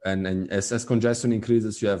 And as congestion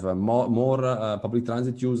increases, you have more public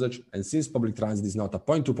transit usage. And since public transit is not a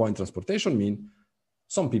point-to-point transportation mean,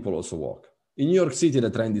 some people also walk. In New York City, the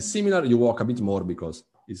trend is similar. You walk a bit more because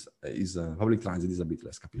public transit is a bit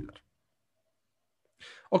less capillary.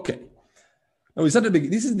 Okay. Now we said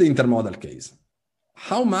this is the intermodal case.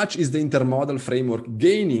 How much is the intermodal framework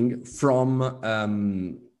gaining from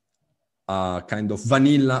a kind of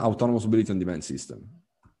vanilla autonomous mobility on demand system?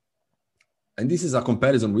 And this is a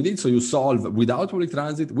comparison we did. So you solve without public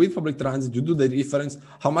transit, with public transit, you do the difference.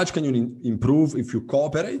 How much can you improve if you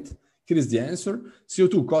cooperate? Here is the answer.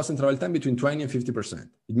 CO2 cost and travel time between 20 and 50%.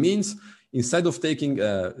 It means instead of taking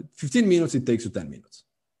 15 minutes, it takes you 10 minutes,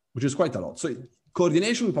 which is quite a lot. So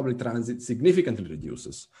coordination with public transit significantly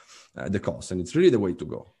reduces the cost, and it's really the way to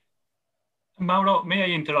go. Mauro, may I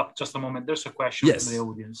interrupt just a moment? There's a question Yes. from the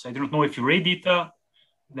audience. I don't know if you read it. No.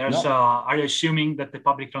 Are you assuming that the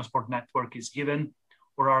public transport network is given,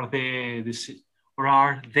 or are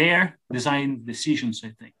there design decisions,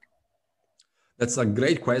 I think? That's a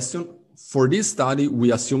great question. For this study,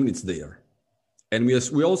 we assumed it's there. And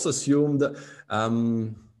we also assumed,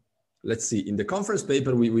 let's see, in the conference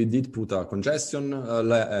paper, we did put a congestion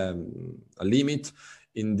a limit.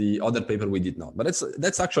 In the other paper, we did not. But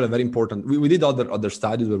that's actually very important. We did other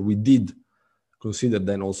studies where we did consider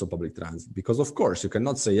then also public transit. Because of course, you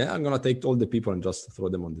cannot say, yeah, I'm going to take all the people and just throw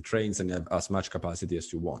them on the trains and have as much capacity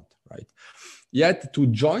as you want, right? Yet to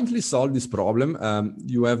jointly solve this problem,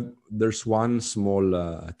 there's one small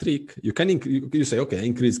trick. You say, okay,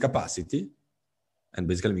 increase capacity, and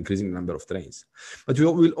basically increasing the number of trains. But we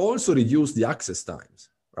will also reduce the access times,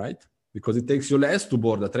 right? Because it takes you less to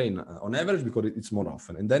board a train on average because it's more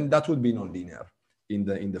often. And then that would be non-linear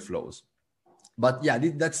in the flows. But yeah,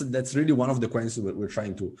 that's really one of the questions we're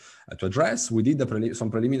trying to address. We did some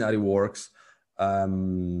preliminary works.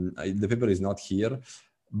 The paper is not here,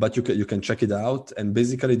 but you can check it out. And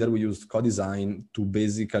basically there we used co-design to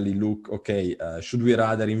basically look, okay, should we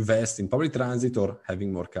rather invest in public transit or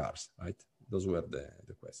having more cars, right? Those were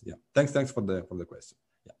the questions. Yeah, thanks for the question.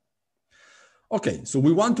 Yeah. Okay, so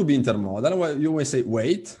we want to be intermodal. Well, you may say,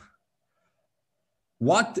 wait,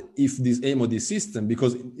 what if this MOD system,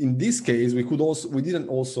 because in this case, we didn't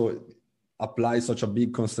also apply such a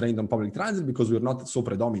big constraint on public transit because we're not so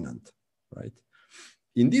predominant, right?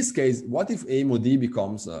 In this case, what if MOD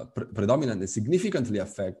becomes predominant and significantly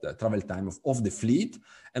affect the travel time of the fleet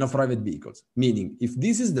and of private vehicles? Meaning, if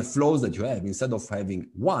this is the flows that you have, instead of having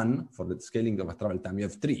 1 for the scaling of a travel time, you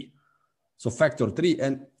have 3. So factor 3.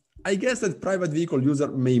 And I guess that private vehicle user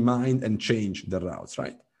may mind and change the routes,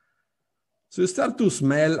 right? So you start to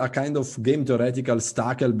smell a kind of game theoretical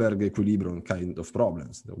Stackelberg equilibrium kind of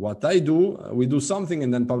problems. What I do, we do something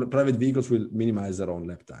and then private vehicles will minimize their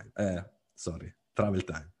own travel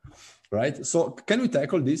time, right? So can we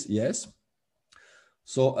tackle this? Yes.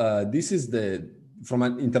 So this is from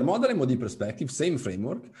an intermodal MOD perspective, same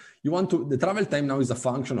framework. The travel time now is a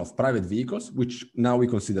function of private vehicles, which now we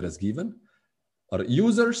consider as given, or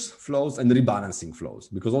users, flows, and rebalancing flows,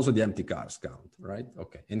 because also the empty cars count, right?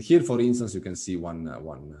 Okay. And here, for instance, you can see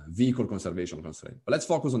one vehicle conservation constraint. But let's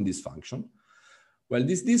focus on this function. Well,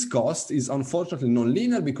 this cost is unfortunately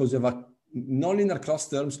non-linear because you have a non-linear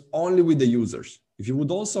cost terms only with the users. If you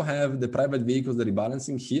would also have the private vehicles, the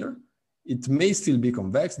rebalancing here, it may still be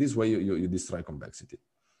convex. This way you destroy convexity.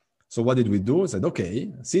 So what did we do? I said,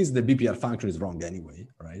 okay, since the BPR function is wrong anyway,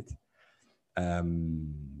 right?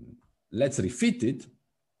 Let's refit it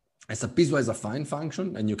as a piecewise affine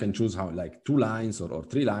function, and you can choose how, like 2 lines or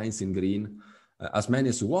 3 lines in green, as many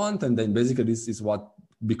as you want, and then basically this is what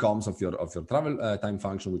becomes of your travel time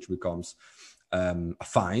function, which becomes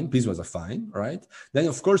affine, piecewise affine, right? Then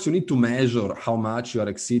of course you need to measure how much you are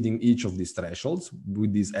exceeding each of these thresholds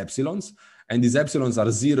with these epsilons, and these epsilons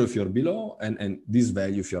are 0 if you're below, and this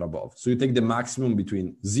value if you're above. So you take the maximum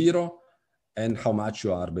between 0 and how much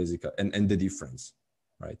you are basically, and the difference.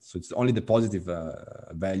 Right, so it's only the positive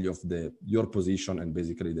value of your position and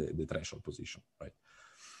basically the threshold position. Right,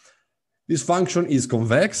 this function is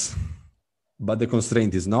convex, but the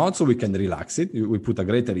constraint is not, so we can relax it. We put a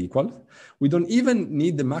greater equal. We don't even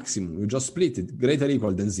need the maximum. We just split it, greater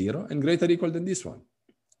equal than 0 and greater equal than this one.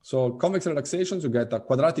 So convex relaxations, you get a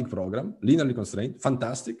quadratic program, linearly constrained,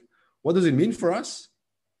 fantastic. What does it mean for us?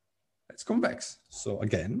 It's convex. So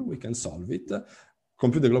again, we can solve it.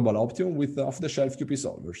 Compute the global optimum with off-the-shelf QP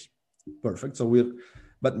solvers. Perfect. So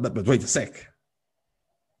but wait a sec.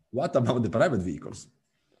 What about the private vehicles?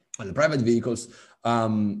 Well, the private vehicles,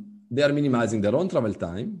 they are minimizing their own travel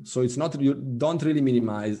time. So it's not, you don't really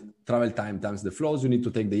minimize travel time times the flows. You need to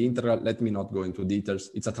take the integral. Let me not go into details.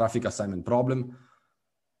 It's a traffic assignment problem.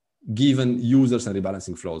 Given users and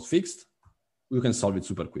rebalancing flows fixed, you can solve it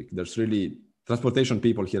super quick. There's really, transportation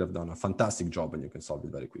people here have done a fantastic job and you can solve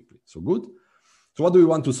it very quickly. So good. So what do we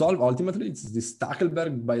want to solve? Ultimately, it's this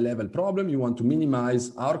Stackelberg bi-level problem. You want to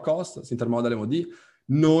minimize our cost as intermodal MOD,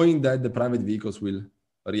 knowing that the private vehicles will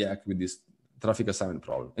react with this traffic assignment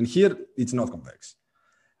problem. And here, it's not convex.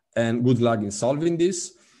 And good luck in solving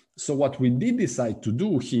this. So what we did decide to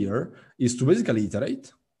do here is to basically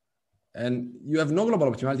iterate. And you have no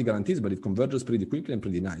global optimality guarantees, but it converges pretty quickly and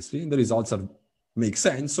pretty nicely. And the results make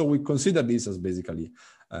sense. So we consider this as basically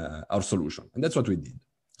our solution. And that's what we did.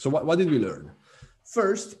 So what did we learn?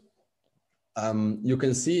 First, you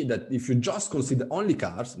can see that if you just consider only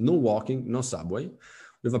cars, no walking, no subway,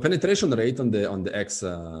 we have a penetration rate on the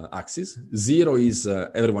x-axis. 0 is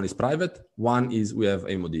everyone is private. 1 is we have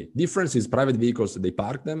MOD. Difference is private vehicles, they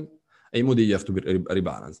park them. MOD, you have to be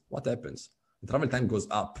rebalanced. What happens? The travel time goes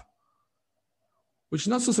up, which is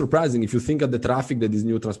not so surprising if you think of the traffic that this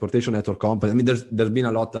new transportation network company. I mean, there's been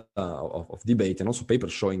a lot of debate and also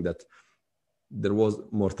papers showing that there was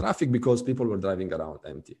more traffic because people were driving around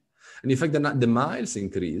empty. And in fact, the miles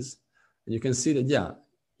increase. And you can see that, yeah,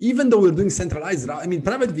 even though we're doing centralized route, I mean,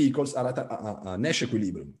 private vehicles are at a Nash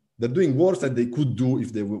equilibrium. They're doing worse than they could do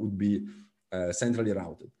if they would be centrally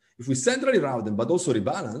routed. If we centrally route them, but also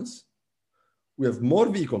rebalance, we have more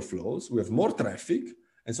vehicle flows, we have more traffic.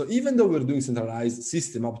 And so even though we're doing centralized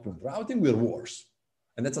system optimal routing, we're worse.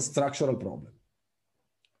 And that's a structural problem.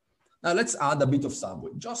 Now let's add a bit of subway,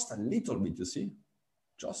 just a little bit, you see,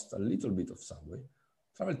 just a little bit of subway.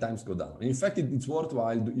 Travel times go down. And in fact, it's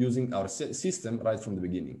worthwhile using our system right from the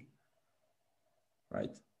beginning, right?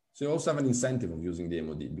 So you also have an incentive of using the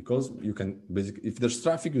MOD because you can basically, if there's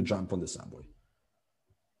traffic, you jump on the subway.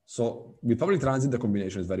 So with public transit, the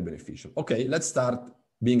combination is very beneficial. Okay, let's start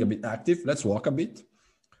being a bit active. Let's walk a bit.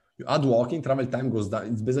 You add walking, travel time goes down.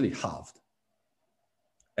 It's basically halved.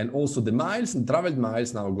 And also the miles and traveled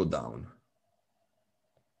miles now go down.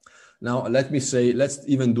 Now, let me say, let's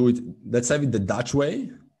even do it. Let's have it the Dutch way,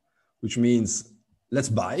 which means let's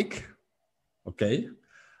bike. Okay.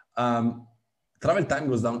 Travel time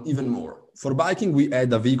goes down even more. For biking, we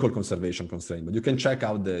add a vehicle conservation constraint, but you can check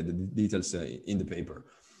out the details in the paper.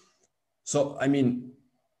 So, I mean,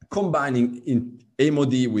 combining in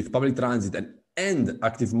MOD with public transit and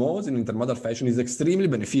active modes in intermodal fashion is extremely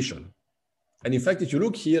beneficial. And in fact, if you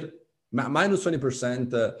look here, minus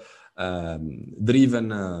 20%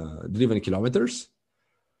 driven kilometers,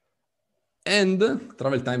 and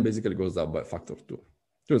travel time basically goes up by a factor 2.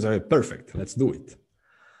 So it's perfect. Let's do it.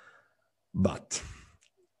 But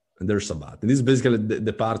And there's a but. And this is basically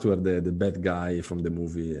the part where the bad guy from the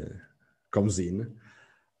movie comes in.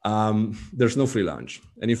 There's no free lunch.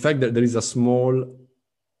 And in fact, there is a small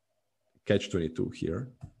catch-22 here,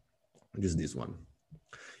 which is this one.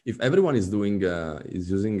 If everyone is using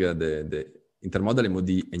the intermodal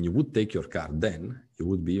MOD and you would take your car, then you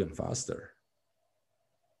would be even faster.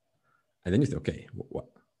 And then you think, okay,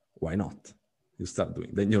 why not? You start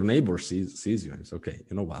doing. Then your neighbor sees you and says, okay,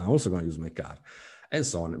 you know what? I'm also going to use my car, and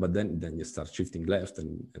so on. But then you start shifting left,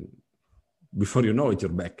 and before you know it, you're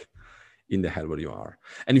back in the hell where you are.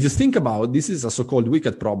 And if you think about this, is a so-called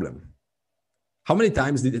wicked problem. How many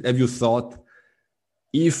times have you thought,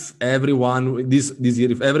 if everyone this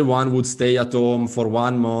year, if everyone would stay at home for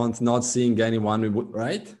 1 month, not seeing anyone, we would,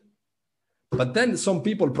 right? But then some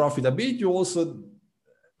people profit a bit. You also,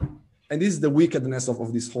 and this is the wickedness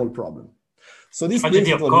of this whole problem. So this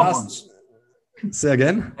tragedy of commons. Say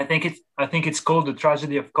again. I think it's called the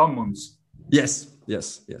tragedy of commons. Yes.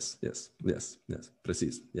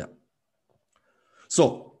 Precise. Yeah.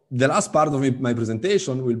 So the last part of my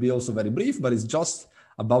presentation will be also very brief, but it's just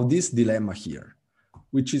about this dilemma here,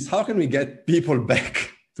 which is how can we get people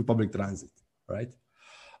back to public transit, right?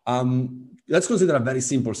 Let's consider a very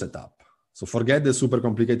simple setup. So forget the super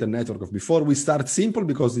complicated network of before. We start simple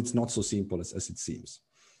because it's not so simple as it seems.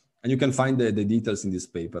 And you can find the details in this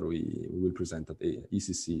paper we will present at the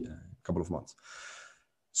ECC a couple of months.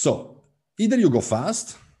 So either you go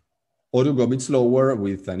fast or you go a bit slower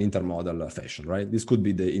with an intermodal fashion, right? This could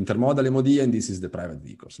be the intermodal MOD and this is the private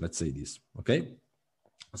vehicles. Let's say this, okay?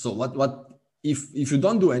 So if you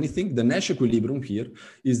don't do anything, the Nash equilibrium here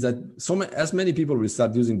is that as many people will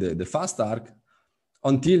start using the fast arc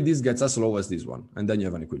until this gets as low as this one, and then you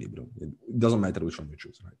have an equilibrium. It doesn't matter which one you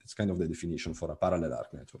choose, right? It's kind of the definition for a parallel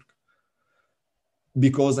arc network.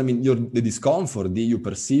 Because, I mean, the discomfort you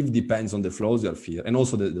perceive depends on the flows you have here, and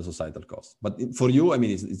also the societal cost. But for you, I mean,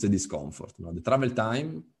 it's a discomfort. You know? The travel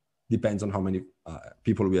time depends on how many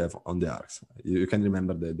people we have on the arcs. You can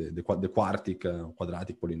remember the quartic,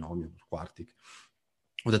 quadratic polynomial, quartic,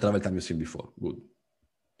 or the travel time you've seen before. Good.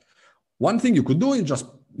 One thing you could do is just,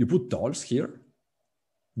 you put tolls here,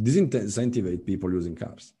 disincentivate people using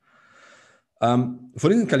cars. For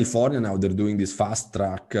instance, in California now, they're doing these fast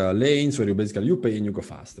track lanes where you pay and you go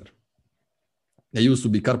faster. They used to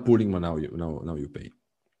be carpooling, but now you pay.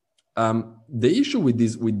 The issue with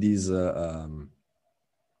this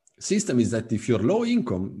system is that if you're low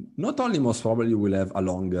income, not only most probably you will have a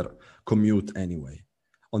longer commute anyway.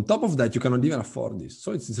 On top of that, you cannot even afford this.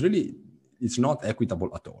 So it's not equitable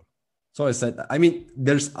at all. So I said, I mean,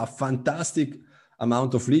 there's a fantastic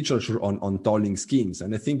amount of literature on tolling schemes,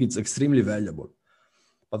 and I think it's extremely valuable.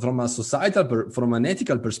 But from an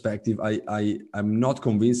ethical perspective, I'm not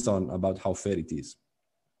convinced about how fair it is.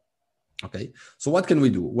 Okay, so what can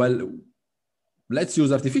we do? Well, let's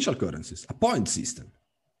use artificial currencies, a point system.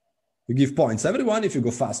 You give points everyone. If you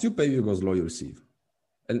go fast, you pay. If you go slow, you receive.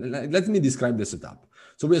 And let me describe the setup.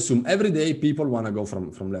 So we assume every day people want to go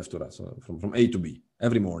from left to right, so from A to B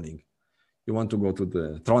every morning. You want to go to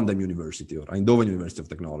the Trondheim University or Eindhoven University of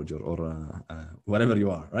Technology or wherever you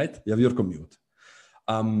are, right? You have your commute.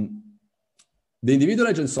 The individual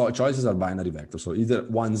agent choices are binary vectors. So either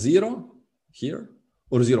 1, 0 here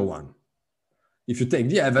or 0, 1. If you take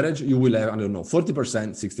the average, you will have, I don't know,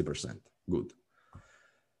 40%, 60%. Good.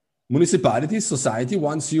 Municipalities, society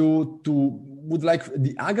wants you would like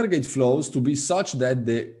the aggregate flows to be such that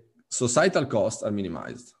the societal costs are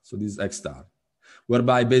minimized. So this is X star,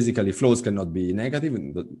 whereby basically flows cannot be negative,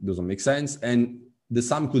 and that doesn't make sense. And the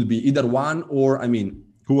sum could be either 1 or, I mean,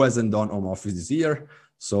 who hasn't done home office this year?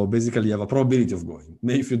 So basically you have a probability of going.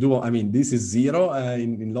 If you do, I mean, this is 0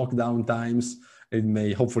 in lockdown times.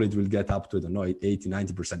 Hopefully it will get up to, I don't know, 80,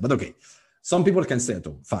 90%. But okay, some people can stay at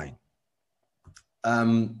home, fine.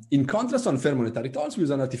 In contrast, on fair monetary tolls, we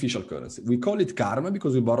use an artificial currency. We call it karma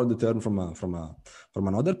because we borrowed the term from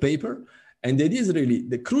another paper. And the idea is really,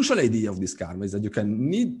 the crucial idea of this karma is that you can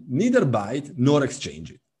neither buy it nor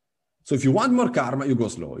exchange it. So if you want more karma, you go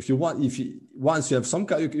slow. Once you have some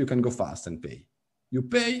karma, you can go fast and pay. You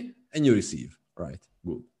pay and you receive, right?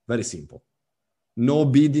 Good, very simple. No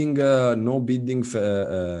bidding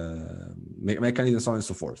mechanism, so on and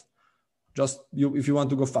so forth. Just if you want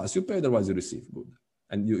to go fast, you pay, otherwise you receive. Good.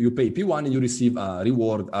 And you pay P1 and you receive a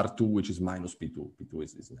reward R2, which is minus P2. P2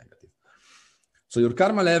 is negative. So your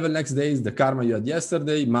karma level next day is the karma you had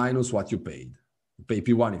yesterday minus what you paid. You pay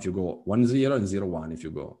P1 if you go 1, 0 and 0, 1 if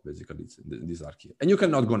you go, basically, this arc here. And you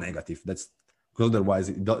cannot go negative. That's because otherwise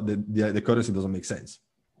the currency doesn't make sense.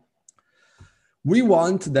 We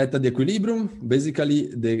want that at the equilibrium, basically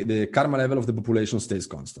the karma level of the population stays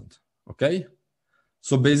constant, okay?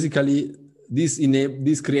 So basically,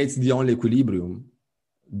 this creates the only equilibrium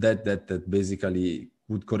that basically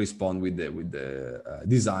would correspond with the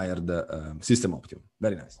desired system optimum.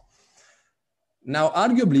 Very nice. Now,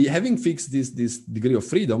 arguably, having fixed this degree of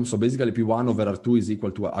freedom, so basically P1 over R2 is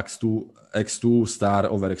equal to x2 star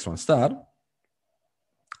over x1 star,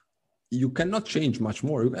 you cannot change much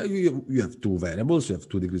more. You have two variables, you have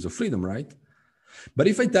 2 degrees of freedom, right? But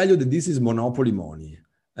if I tell you that this is Monopoly money,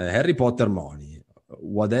 Harry Potter money,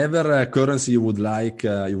 whatever currency you would like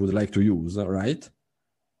to use, right?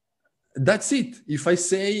 That's it. If I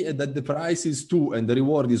say that the price is 2 and the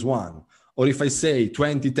reward is 1, or if I say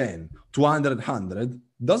 20, 10, 200, 100,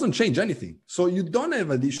 doesn't change anything. So you don't have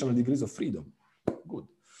additional degrees of freedom. Good.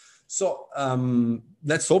 So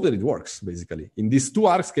let's hope that it works, basically. In this 2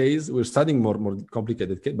 arcs case, we're studying more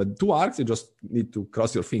complicated case, but 2 arcs, you just need to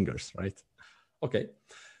cross your fingers, right? Okay.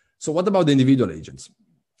 So what about the individual agents?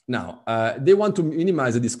 Now, they want to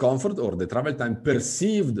minimize the discomfort or the travel time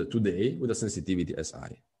perceived today with a sensitivity as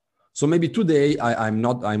high. So maybe today I'm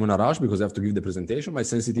on a rush because I have to give the presentation. My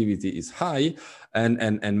sensitivity is high,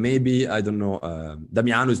 and maybe, I don't know,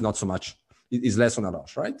 Damiano is not so much, is less on a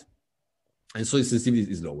rush, right? And so his sensitivity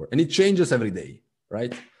is lower, and it changes every day,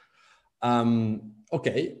 right?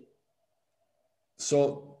 Okay.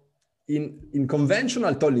 So in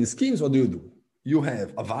conventional tolling schemes, what do? You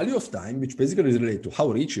have a value of time, which basically is related to how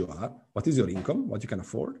rich you are, what is your income, what you can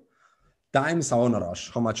afford, times how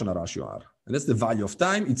much on a rush you are. And that's the value of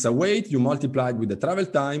time. It's a weight you multiply with the travel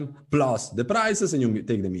time plus the prices, and you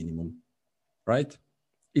take the minimum, right?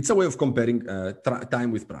 It's a way of comparing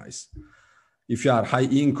time with price. If you are high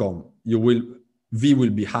income, V will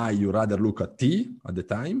be high. You rather look at T at the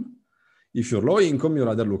time. If you're low income, you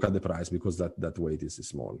rather look at the price because that weight is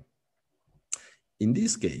small. In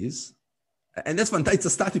this case, and that's fantastic. It's a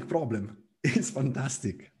static problem. It's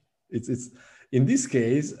fantastic. It's in this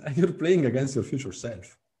case, you're playing against your future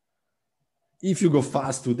self. If you go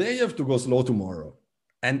fast today, you have to go slow tomorrow.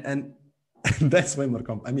 And that's way more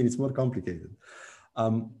it's more complicated.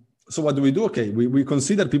 So what do? Okay, we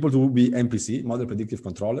consider people to be MPC, model predictive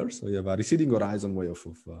controllers. So you have a receding horizon way of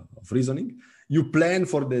reasoning. You plan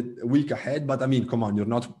for the week ahead, but come on, you're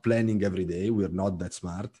not planning every day. We're not that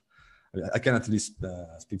smart. I can at least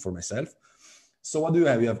speak for myself. So what do you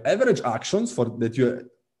have? You have average actions that you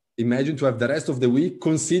imagine to have the rest of the week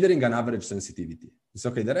considering an average sensitivity. It's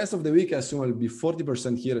okay. The rest of the week, I assume, will be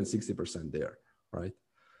 40% here and 60% there, right?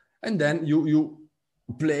 And then you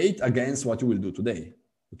play it against what you will do today.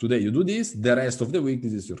 Today you do this. The rest of the week,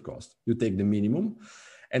 this is your cost. You take the minimum.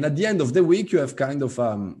 And at the end of the week, you have kind of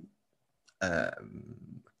a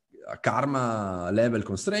karma level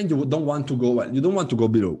constraint. You don't want to go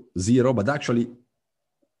below 0, but actually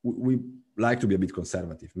we like to be a bit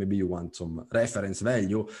conservative. Maybe you want some reference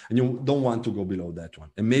value and you don't want to go below that one.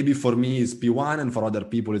 And maybe for me it's P1 and for other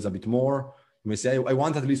people it's a bit more. You may say, I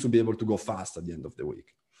want at least to be able to go fast at the end of the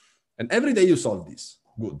week. And every day you solve this.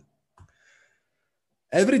 Good.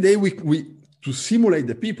 Every day we to simulate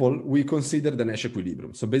the people, we consider the Nash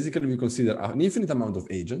equilibrium. So basically we consider an infinite amount of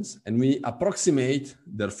agents and we approximate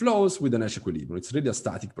their flows with the Nash equilibrium. It's really a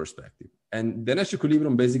static perspective. And the Nash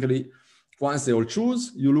equilibrium basically, once they all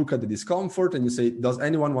choose, you look at the discomfort and you say, does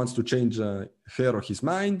anyone wants to change her or his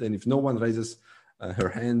mind? And if no one raises her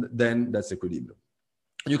hand, then that's equilibrium.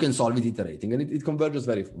 You can solve it iterating and it converges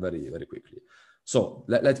very, very, very quickly. So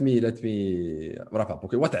let me wrap up.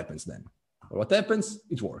 Okay, what happens then? What happens?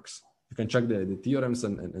 It works. You can check the theorems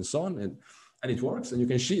and so on, and it works. And you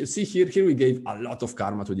can see here we gave a lot of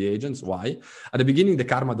karma to the agents. Why? At the beginning, the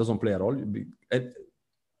karma doesn't play a role.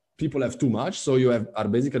 People have too much, so you are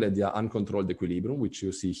basically at the uncontrolled equilibrium, which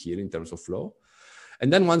you see here in terms of flow.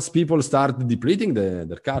 And then once people start depleting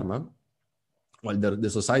their karma, well,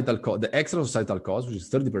 the extra societal cost, which is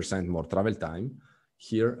 30% more travel time,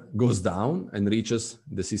 here goes down and reaches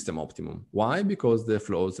the system optimum. Why? Because the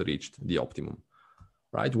flows reached the optimum,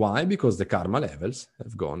 right? Why? Because the karma levels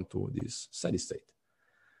have gone to this steady state.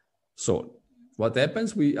 So what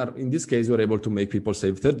happens? In this case, we're able to make people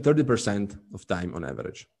save 30% of time on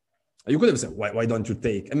average. You could have said, why don't you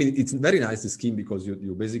take? It's very nice, this scheme, because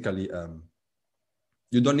you basically,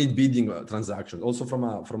 you don't need bidding transactions. Also from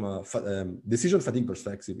a decision fatigue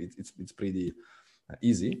perspective, it's pretty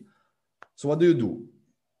easy. So what do?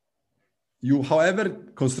 You, however,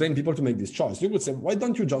 constrain people to make this choice. You could say, why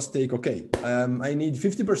don't you just take, I need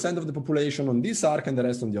 50% of the population on this arc and the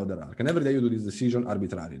rest on the other arc. And every day you do this decision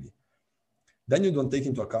arbitrarily. Then you don't take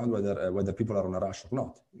into account whether people are on a rush or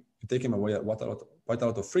not. You take them away quite a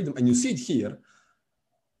lot of freedom. And you see it here.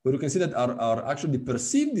 where you can see that our actually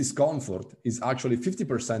perceived discomfort is actually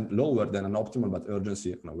 50% lower than an optimal but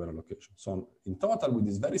urgency and aware location. So in total, with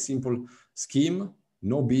this very simple scheme,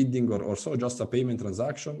 no bidding or so, just a payment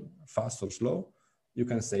transaction, fast or slow, you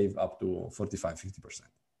can save up to 45-50%.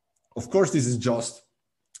 Of course, this is just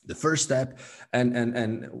the first step.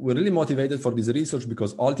 And we're really motivated for this research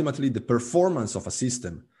because ultimately the performance of a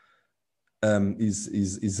system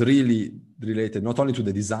is really related not only to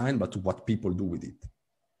the design, but to what people do with it.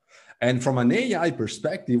 And from an AI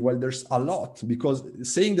perspective, well, there's a lot, because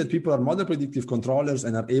saying that people are model predictive controllers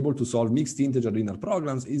and are able to solve mixed integer linear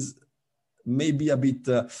programs is maybe a bit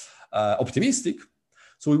optimistic.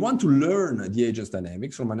 So we want to learn the agent's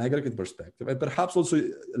dynamics from an aggregate perspective, and perhaps also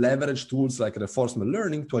leverage tools like reinforcement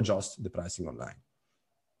learning to adjust the pricing online.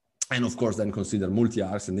 And of course, then consider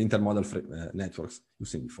multi-arcs and intermodal networks you've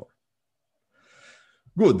seen before.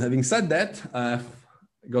 Good. Having said that,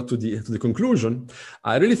 got to the conclusion.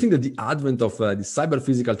 I really think that the advent of the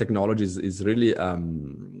cyber-physical technologies is really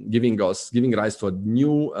giving rise to a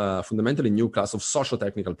new, fundamentally new class of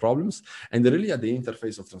socio-technical problems, and they're really at the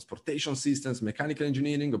interface of transportation systems, mechanical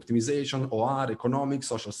engineering, optimization, OR, economics,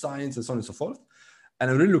 social science, and so on and so forth.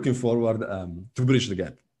 And I'm really looking forward to bridge the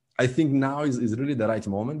gap. I think now is really the right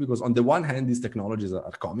moment, because on the one hand, these technologies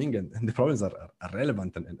are coming and the problems are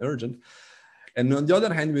relevant and urgent. And on the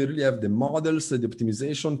other hand, we really have the models, the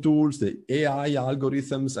optimization tools, the AI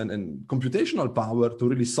algorithms, and computational power to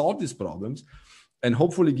really solve these problems and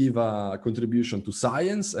hopefully give a contribution to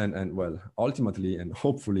science and well, ultimately and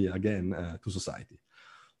hopefully again to society.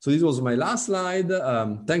 So this was my last slide.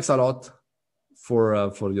 Thanks a lot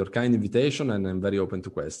for your kind invitation, and I'm very open to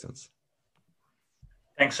questions.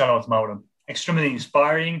 Thanks a lot, Mauro. Extremely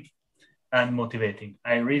inspiring and motivating.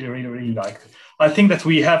 I really liked it. I think that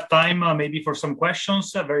we have time maybe for some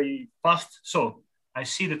questions very fast. So I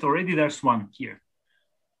see that already there's one here.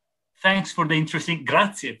 Thanks for the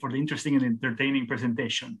grazie for the interesting and entertaining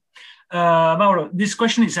presentation. Mauro, this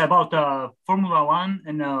question is about Formula One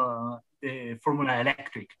and the Formula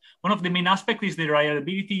Electric. One of the main aspects is the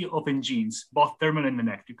reliability of engines, both thermal and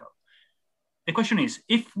electrical. The question is,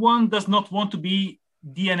 if one does not want to be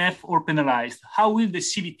DNF or penalized, how will the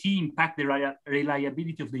CVT impact the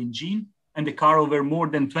reliability of the engine and the car over more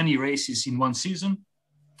than 20 races in one season?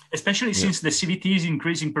 Especially since the CVT is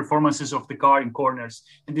increasing performances of the car in corners,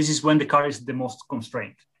 and this is when the car is the most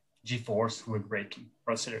constrained. G-force with braking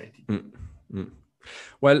or accelerating.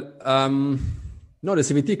 Well, no, the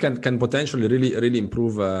CVT can potentially really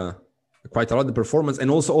improve quite a lot the performance, and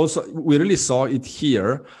also we really saw it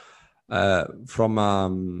here. From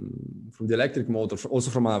the electric motor,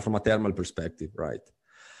 also from a thermal perspective, right?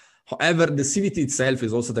 However, the CVT itself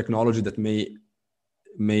is also technology that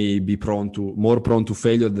may be more prone to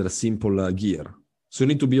failure than a simple gear. So you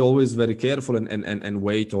need to be always very careful and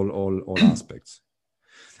weight all aspects.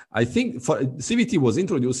 I think CVT was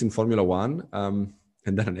introduced in Formula One, and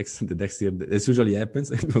then the next year, this usually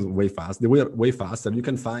happens. It was way fast. They were way faster. You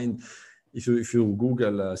can find, if you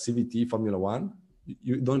Google CVT Formula One,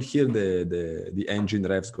 you don't hear the engine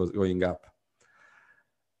revs going up.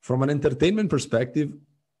 From an entertainment perspective,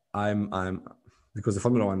 I'm because the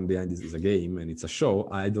Formula One behind this is a game and it's a show.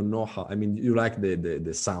 I don't know how. I mean, you like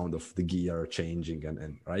the sound of the gear changing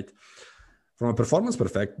and right. From a performance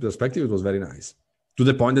perspective, it was very nice, to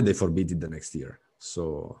the point that they forbid it the next year.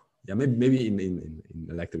 So yeah, maybe in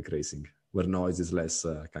electric racing where noise is less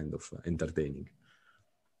kind of entertaining.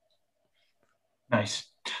 Nice.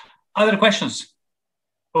 Other questions?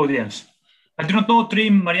 Audience. I do not know,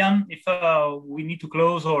 Trim, Marianne, if we need to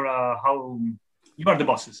close or how you are the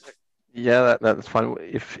bosses. Yeah, that's fine.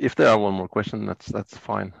 If there are one more question, that's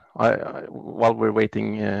fine. While we're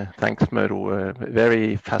waiting, thanks, Mauro.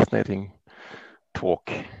 Very fascinating talk.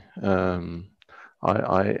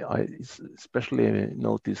 I especially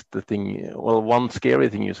noticed the thing. Well, one scary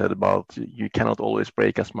thing you said about you cannot always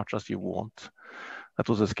brake as much as you want. That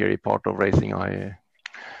was a scary part of racing. I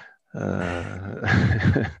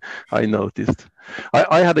noticed.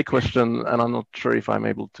 I had a question, and I'm not sure if I'm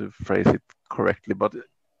able to phrase it correctly. But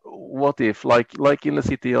what if, like in the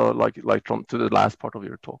city, or like to the last part of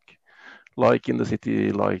your talk, like in the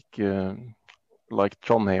city, like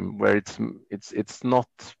Trondheim, where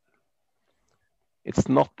it's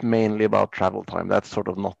not mainly about travel time. That's sort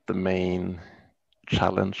of not the main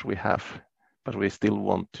challenge we have, but we still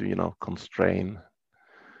want to, constrain.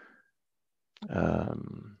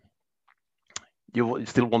 You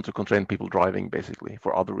still want to constrain people driving, basically,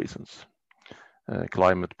 for other reasons,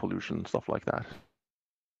 climate, pollution, stuff like that.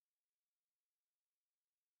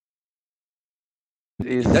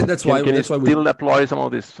 That's why we still apply some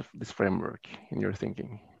of this framework in your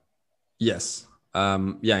thinking. Yes,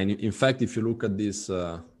 Yeah, and in fact, if you look at this,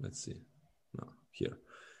 let's see, no,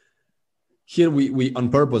 here we on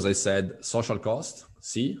purpose, I said social cost,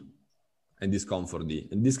 C, and discomfort, D,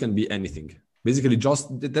 and this can be anything. Basically,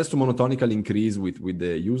 just it has to monotonically increase with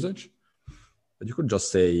the usage. But you could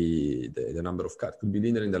just say the number of cars. It could be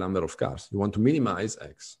linear in the number of cars. You want to minimize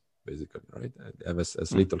X, basically, right? Have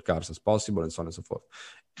as little cars as possible and so on and so forth.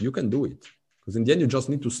 You can do it. Because in the end, you just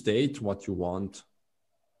need to state what you want.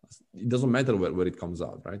 It doesn't matter where it comes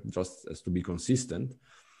out, right? It just has to be consistent.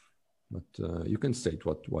 But you can state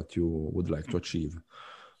what you would like to achieve.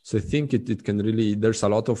 So I think it can really, there's a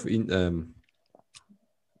lot of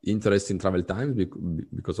interest in travel times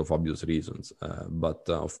because of obvious reasons. But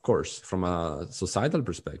of course, from a societal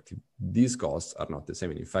perspective, these costs are not the same.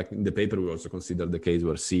 And in fact, in the paper, we also consider the case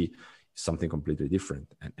where C is something completely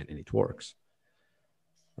different and it works,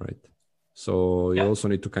 right? So you also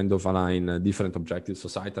need to kind of align different objectives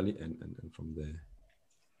societally and from the...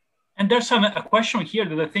 And there's a question here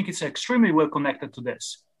that I think is extremely well connected to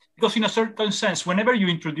this. Because in a certain sense, whenever you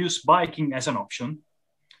introduce biking as an option,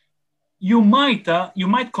 you might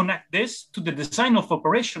connect this to the design of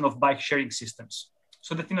operation of bike sharing systems.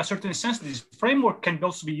 So that in a certain sense, this framework can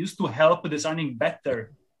also be used to help designing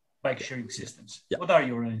better bike sharing systems. Yeah. What are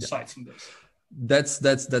your insights in this?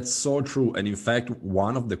 That's so true. And in fact,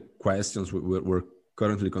 one of the questions we're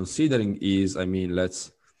currently considering is, I mean,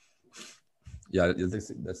 let's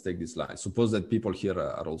take this slide. Suppose that people here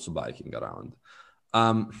are also biking around.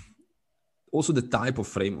 Also the type of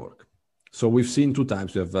framework. So we've seen two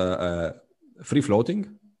types. We have free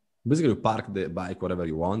floating. Basically, you park the bike wherever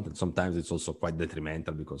you want. And sometimes it's also quite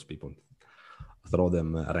detrimental because people throw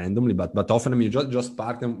them randomly. But often, I mean, you just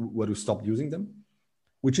park them where you stop using them,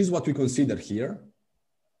 which is what we consider here.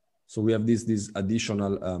 So we have this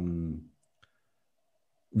additional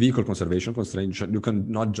vehicle conservation constraint. You can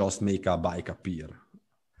not just make a bike appear.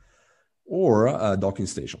 Or docking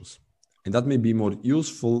stations. And that may be more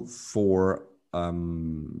useful for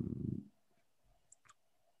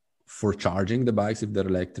charging the bikes if they're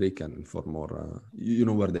electric and for more, you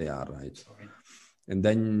know where they are, right? Sorry. And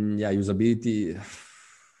then, usability,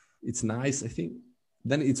 it's nice, I think.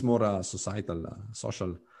 Then it's more a societal,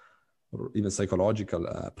 social, or even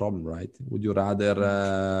psychological problem, right? Would you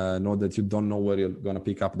rather know that you don't know where you're going to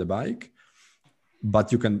pick up the bike,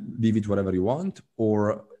 but you can leave it wherever you want,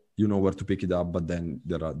 or you know where to pick it up, but then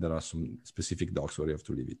there are some specific docks where you have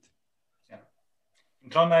to leave it? In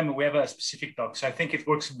Trondheim, we have a specific dock, so I think it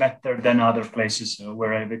works better than other places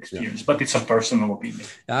where I've experienced, but it's a personal opinion.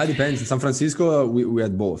 Yeah, it depends. In San Francisco, we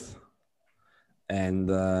had both. And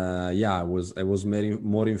I was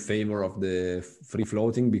more in favor of the free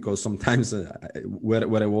floating because sometimes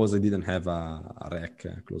where I was, I didn't have a rack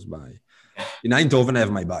close by. In Eindhoven, I have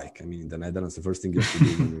my bike. I mean, in the Netherlands, the first thing you have to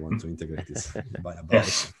do when you want to integrate is buy a bike.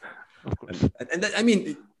 Yes. And I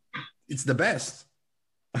mean, it's the best.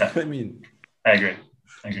 I mean... I agree.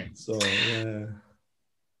 So,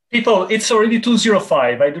 people, it's already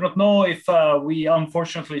 2:05. I do not know if we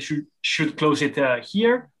unfortunately should close it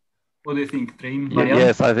here. What do you think, Train?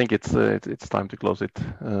 Yes, I think it's time to close it.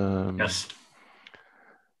 Yes.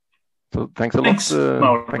 So thanks a lot.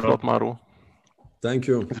 Thanks a lot, Mauro. Thank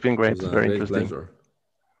you. It's been great. Very interesting. Pleasure.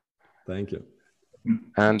 Thank you.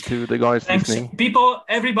 And to the guys listening, people,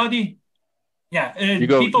 everybody. Yeah,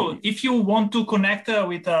 people, if you want to connect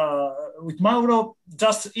with Mauro,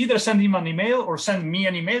 just either send him an email or send me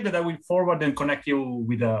an email that I will forward and connect you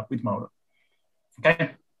with Mauro.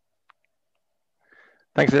 Okay.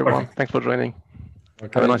 Thanks everyone. Perfect. Thanks for joining.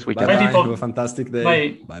 Okay. Have a nice weekend. Bye. Have a fantastic day.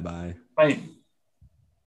 Bye. Bye. Bye.